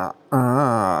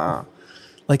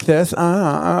 Like this.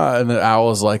 And the owl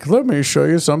is like, let me show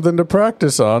you something to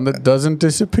practice on that doesn't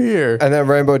disappear. And then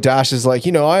Rainbow Dash is like,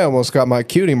 I almost got my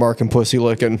cutie mark in pussy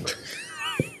licking.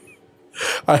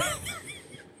 I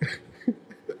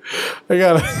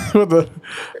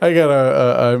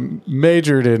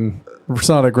majored in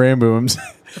Sonic Rambooms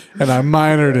and I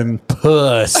minored in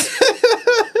puss.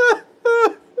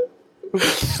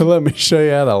 Let me show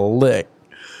you how to lick.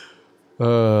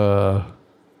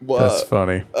 That's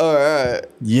funny. All right.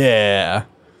 Yeah.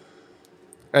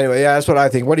 Anyway, yeah, that's what I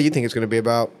think. What do you think it's going to be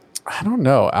about? I don't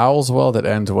know. Owl's Well That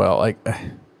Ends Well. Like,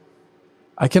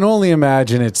 I can only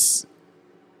imagine it's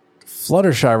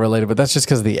Fluttershy related, but that's just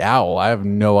because of the owl. I have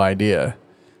no idea.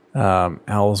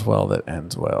 Owl's Well That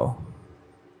Ends Well.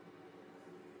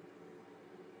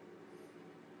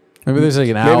 Maybe there's like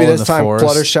an owl Maybe in this the time forest.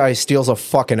 Fluttershy steals a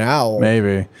fucking owl.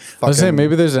 Maybe. I was saying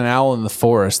maybe there's an owl in the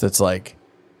forest that's like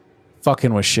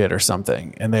fucking with shit or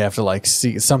something, and they have to like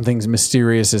see something's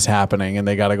mysterious is happening, and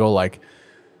they got to go like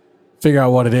figure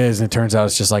out what it is, and it turns out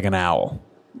it's just like an owl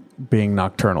being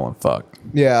nocturnal and fucked.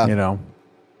 Yeah. I don't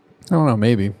know,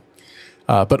 maybe.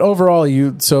 But overall,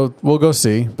 we'll go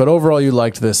see. But overall, you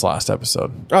liked this last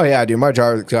episode. Oh yeah, dude, my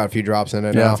jar's got a few drops in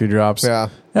it. Yeah, now. a few drops. Yeah.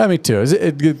 Yeah, me too. Is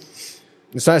it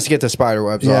It's nice to get the spider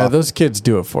webs yeah, off. those kids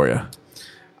do it for you.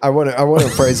 I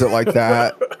wouldn't phrase it like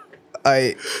that.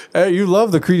 Hey, you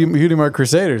love the Cutie Mark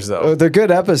Crusaders though. They're good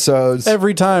episodes.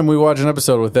 Every time we watch an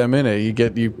episode with them in it,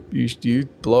 you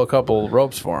blow a couple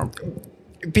ropes for them.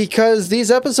 Because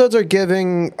these episodes are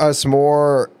giving us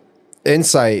more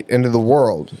insight into the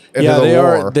world. Into the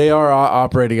lore. They are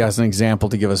operating as an example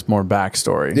to give us more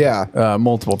backstory. Yeah.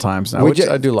 Multiple times now, which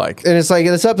I do like. And it's like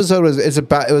this episode was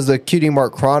the Cutie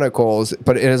Mark Chronicles,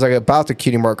 but it is like about the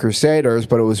Cutie Mark Crusaders,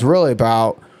 but it was really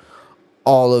about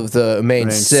all of the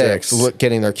main six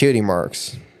getting their cutie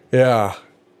marks. Yeah.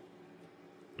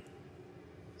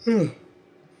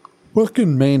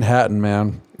 Fucking Manhattan,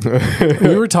 man.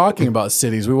 We were talking about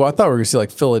cities. I thought we were going to see like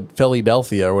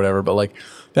Philadelphia or whatever, but like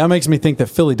that makes me think that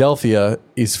Philadelphia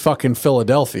is fucking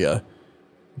Philadelphia.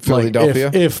 Philadelphia?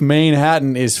 Like if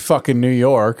Manhattan is fucking New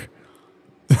York,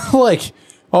 like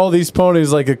all these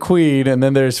ponies like a queen, and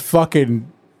then there's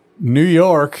fucking New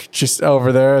York just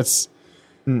over there. It's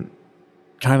kind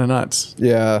of nuts.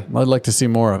 Yeah. I'd like to see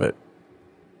more of it.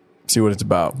 See what it's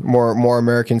about. More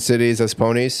American cities as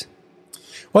ponies.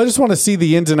 Well, I just want to see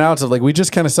the ins and outs of like we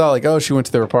just kind of saw like, oh, she went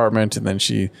to their apartment and then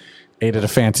she ate at a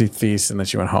fancy feast and then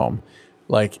she went home.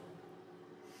 Like,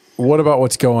 what about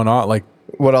what's going on? Like,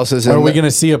 what else is are we going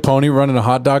to see a pony running a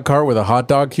hot dog cart with a hot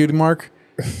dog cutie mark?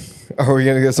 Are we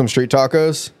going to get some street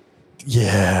tacos?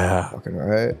 Yeah. Fucking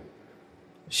right.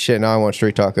 Shit, now I want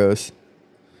street tacos.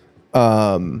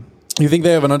 You think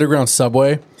they have an underground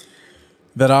subway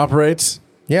that operates?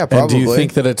 Yeah, probably. And do you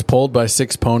think that it's pulled by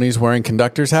 6 ponies wearing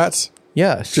conductor's hats?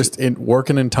 Yes. Just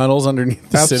working in tunnels underneath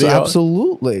the city?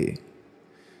 Absolutely.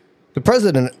 The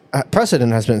precedent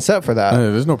has been set for that.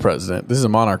 There's no president. This is a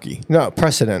monarchy. No,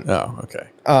 precedent. Oh, okay.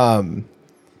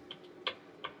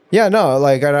 Yeah, no,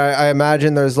 like, and I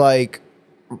imagine there's like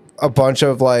a bunch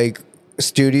of like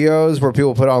studios where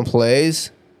people put on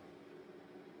plays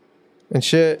and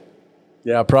shit.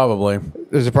 Yeah, probably.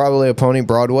 There's probably a Pony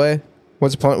Broadway.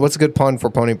 What's a good pun for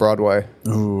Pony Broadway?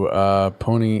 Ooh,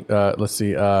 pony. Let's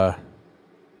see. Like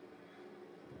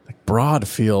broad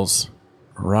feels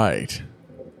right.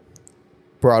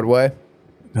 Broadway.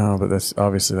 No, but that's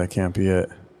obviously that can't be it.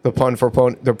 The pun for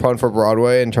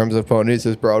Broadway in terms of ponies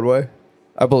is Broadway.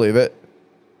 I believe it.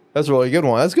 That's a really good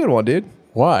one. That's a good one, dude.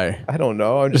 Why? I don't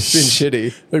know. I'm just being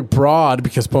shitty. Like broad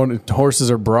because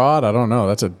horses are broad. I don't know.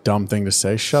 That's a dumb thing to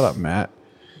say. Shut up, Matt.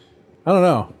 I don't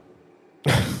know.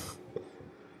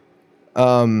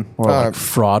 Or like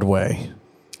Fraudway.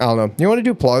 I don't know. You want to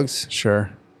do plugs?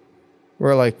 Sure.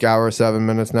 We're like hour 7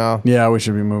 minutes now. Yeah, we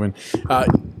should be moving.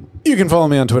 You can follow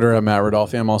me on Twitter at Matt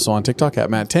Rodolfi. I'm also on TikTok at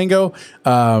Matt Tango.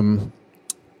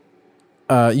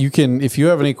 you can, if you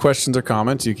have any questions or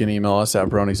comments, you can email us at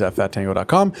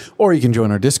bronies@fattango.com, or you can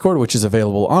join our Discord, which is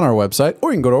available on our website,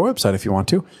 or you can go to our website if you want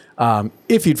to.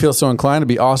 If you'd feel so inclined, it'd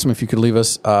be awesome if you could leave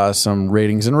us some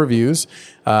ratings and reviews,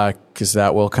 because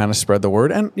that will kind of spread the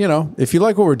word. And, you know, if you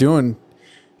like what we're doing,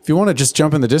 if you want to just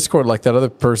jump in the Discord like that other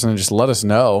person and just let us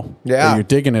know that you're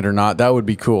digging it or not, that would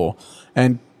be cool.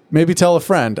 And maybe tell a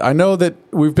friend. I know that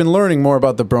we've been learning more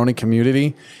about the Brony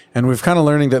community, and we've kind of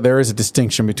learning that there is a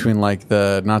distinction between like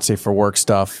the not safe for work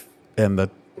stuff and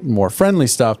the more friendly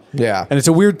stuff. Yeah. And it's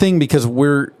a weird thing because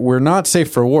we're not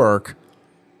safe for work,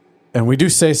 and we do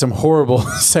say some horrible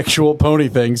sexual pony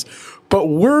things, but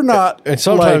we're not. And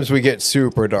sometimes we get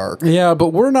super dark. Yeah, but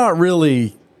we're not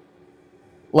really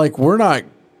we're not.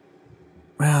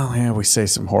 Well, yeah, we say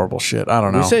some horrible shit. I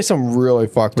don't know. We say some really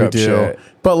fucked up shit.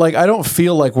 But like, I don't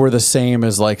feel like we're the same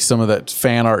as like some of that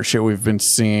fan art shit we've been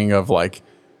seeing of like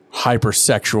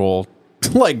hypersexual,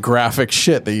 like graphic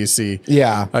shit that you see.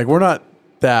 Yeah. Like we're not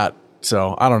that.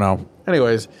 So I don't know.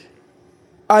 Anyways,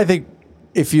 I think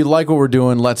if you like what we're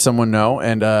doing, let someone know.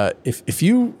 And if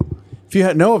you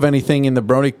know of anything in the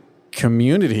Brony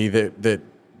community that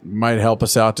might help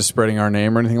us out to spreading our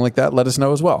name or anything like that, let us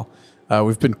know as well.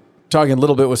 We've been talking a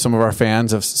little bit with some of our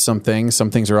fans of some things.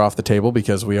 Some things are off the table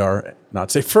because we are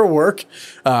not safe for work,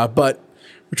 but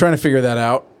we're trying to figure that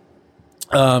out.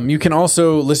 You can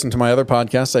also listen to my other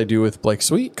podcast I do with Blake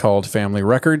Sweet called Family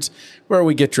Records, where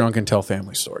we get drunk and tell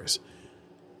family stories.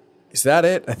 Is that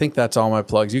it? I think that's all my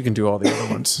plugs. You can do all the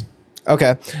other ones.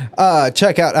 Okay.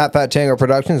 Check out at Fat Tango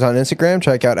Productions on Instagram.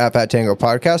 Check out at Fat Tango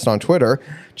Podcast on Twitter.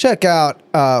 Check out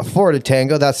Florida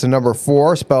Tango. That's the number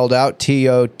 4 spelled out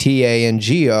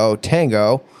TOTANGO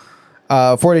Tango.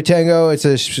 Florida Tango. It's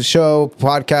a show,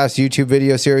 podcast, YouTube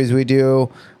video series we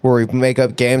do where we make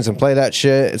up games and play that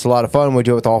shit. It's a lot of fun. We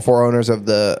do it with all 4 owners of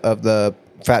the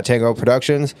Fat Tango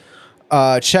Productions.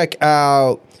 Check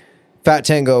out Fat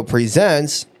Tango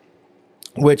Presents,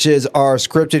 which is our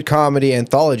scripted comedy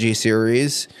anthology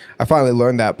series. I finally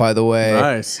learned that, by the way.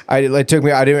 Nice.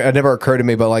 It never occurred to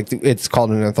me, but like it's called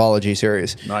an anthology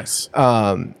series. Nice.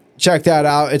 Check that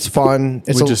out. It's fun.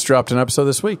 We just dropped an episode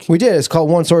this week. We did. It's called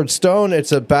One Sword Stone.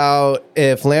 It's about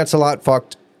if Lancelot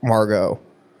fucked Margot.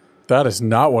 That is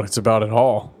not what it's about at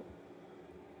all.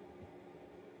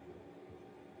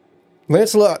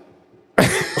 Lancelot.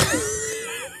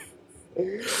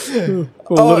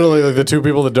 Literally like the 2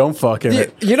 people that don't fuck in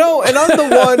it. You know, and I'm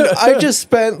the one, I just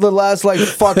spent the last like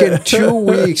fucking 2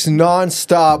 weeks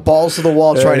nonstop, balls to the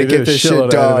wall, trying to get this shit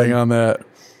done. On that.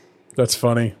 That's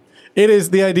funny. It is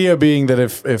the idea being that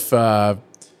if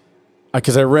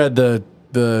because I read the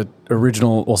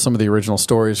original, well, some of the original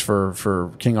stories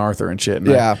for King Arthur and shit. And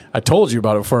yeah. I told you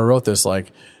about it before I wrote this.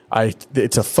 Like,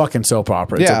 it's a fucking soap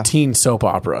opera. It's a teen soap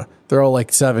opera. They're all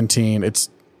like 17. It's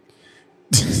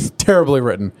terribly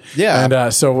written. Yeah.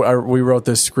 And so we wrote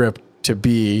this script to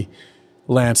be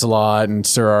Lancelot and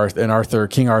Sir Arthur and Arthur,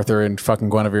 King Arthur and fucking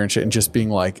Guinevere and shit, and just being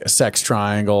like sex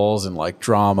triangles and like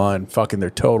drama and fucking they're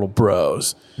total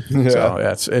bros. Yeah. So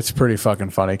yeah, it's pretty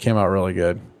fucking funny. It came out really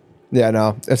good. Yeah,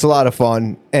 no, it's a lot of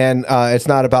fun. And it's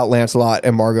not about Lancelot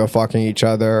and Margot fucking each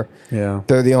other. Yeah.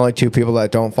 They're the only 2 people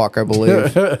that don't fuck, I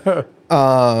believe.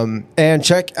 And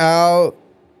check out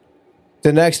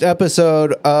the next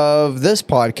episode of this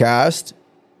podcast,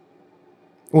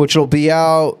 which will be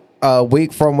out a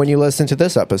week from when you listen to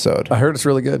this episode. I heard it's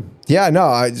really good. Yeah,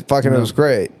 no, it was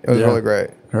great. It was really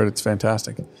great. I heard it's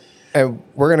fantastic. And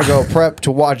we're going to go prep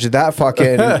to watch that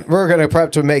fucking... we're going to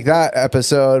prep to make that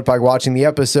episode by watching the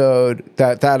episode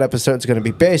that episode's going to be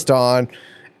based on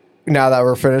now that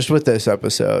we're finished with this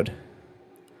episode.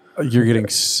 You're getting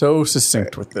so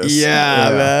succinct with this. Yeah,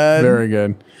 man. Very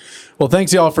good. Well,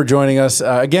 thanks y'all for joining us.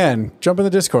 Again, jump in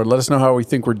the Discord. Let us know how we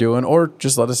think we're doing, or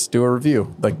just let us do a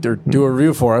review. Do a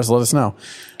review for us. Let us know.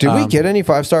 Did we get any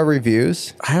 5-star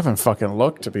reviews? I haven't fucking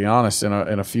looked, to be honest, in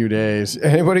a few days.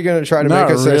 Anybody going to try to make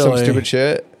us say some stupid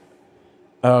shit?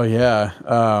 Oh, yeah.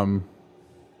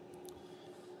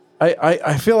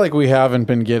 I feel like we haven't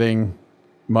been getting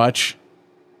much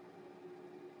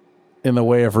in the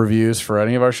way of reviews for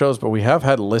any of our shows, but we have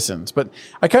had listens. But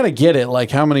I kind of get it,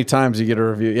 like how many times you get a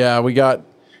review. Yeah, we got a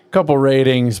couple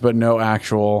ratings, but no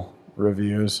actual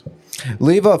reviews.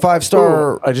 Leave a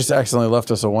 5-star. I just accidentally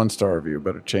left us a 1-star review.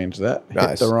 Better change that.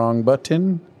 Nice. Hit the wrong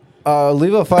button.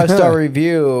 Leave a 5-star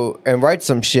review and write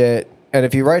some shit. And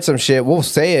if you write some shit, we'll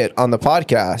say it on the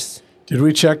podcast. Did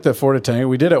we check the Florida Tango?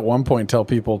 We did at one point tell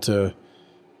people to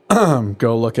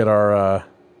go look at our...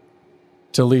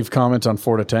 to leave comments on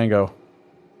Florida Tango.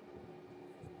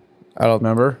 I don't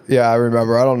remember. Yeah, I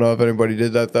remember. I don't know if anybody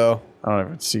did that though. I don't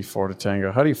even see Florida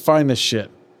Tango. How do you find this shit?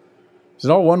 Is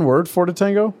it all one word, Four to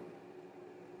Tango?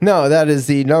 No, that is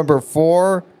the number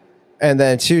 4 and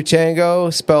then 2 Tango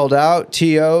spelled out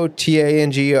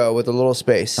TOTANGO with a little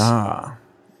space. I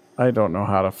don't know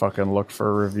how to fucking look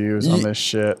for reviews on this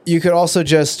shit. You could also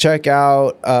just check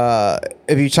out,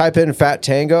 if you type in Fat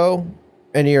Tango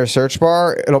into your search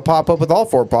bar, it'll pop up with all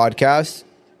 4 podcasts.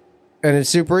 And it's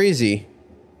super easy.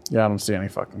 Yeah, I don't see any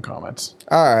fucking comments.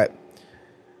 All right.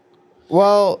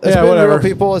 Well, it's been whatever. real,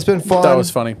 people. It's been fun. That was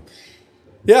funny.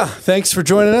 Yeah, thanks for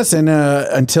joining us. And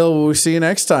until we see you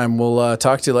next time, we'll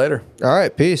talk to you later. All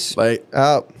right. Peace. Bye.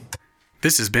 Out.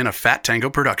 This has been a Fat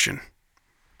Tango production.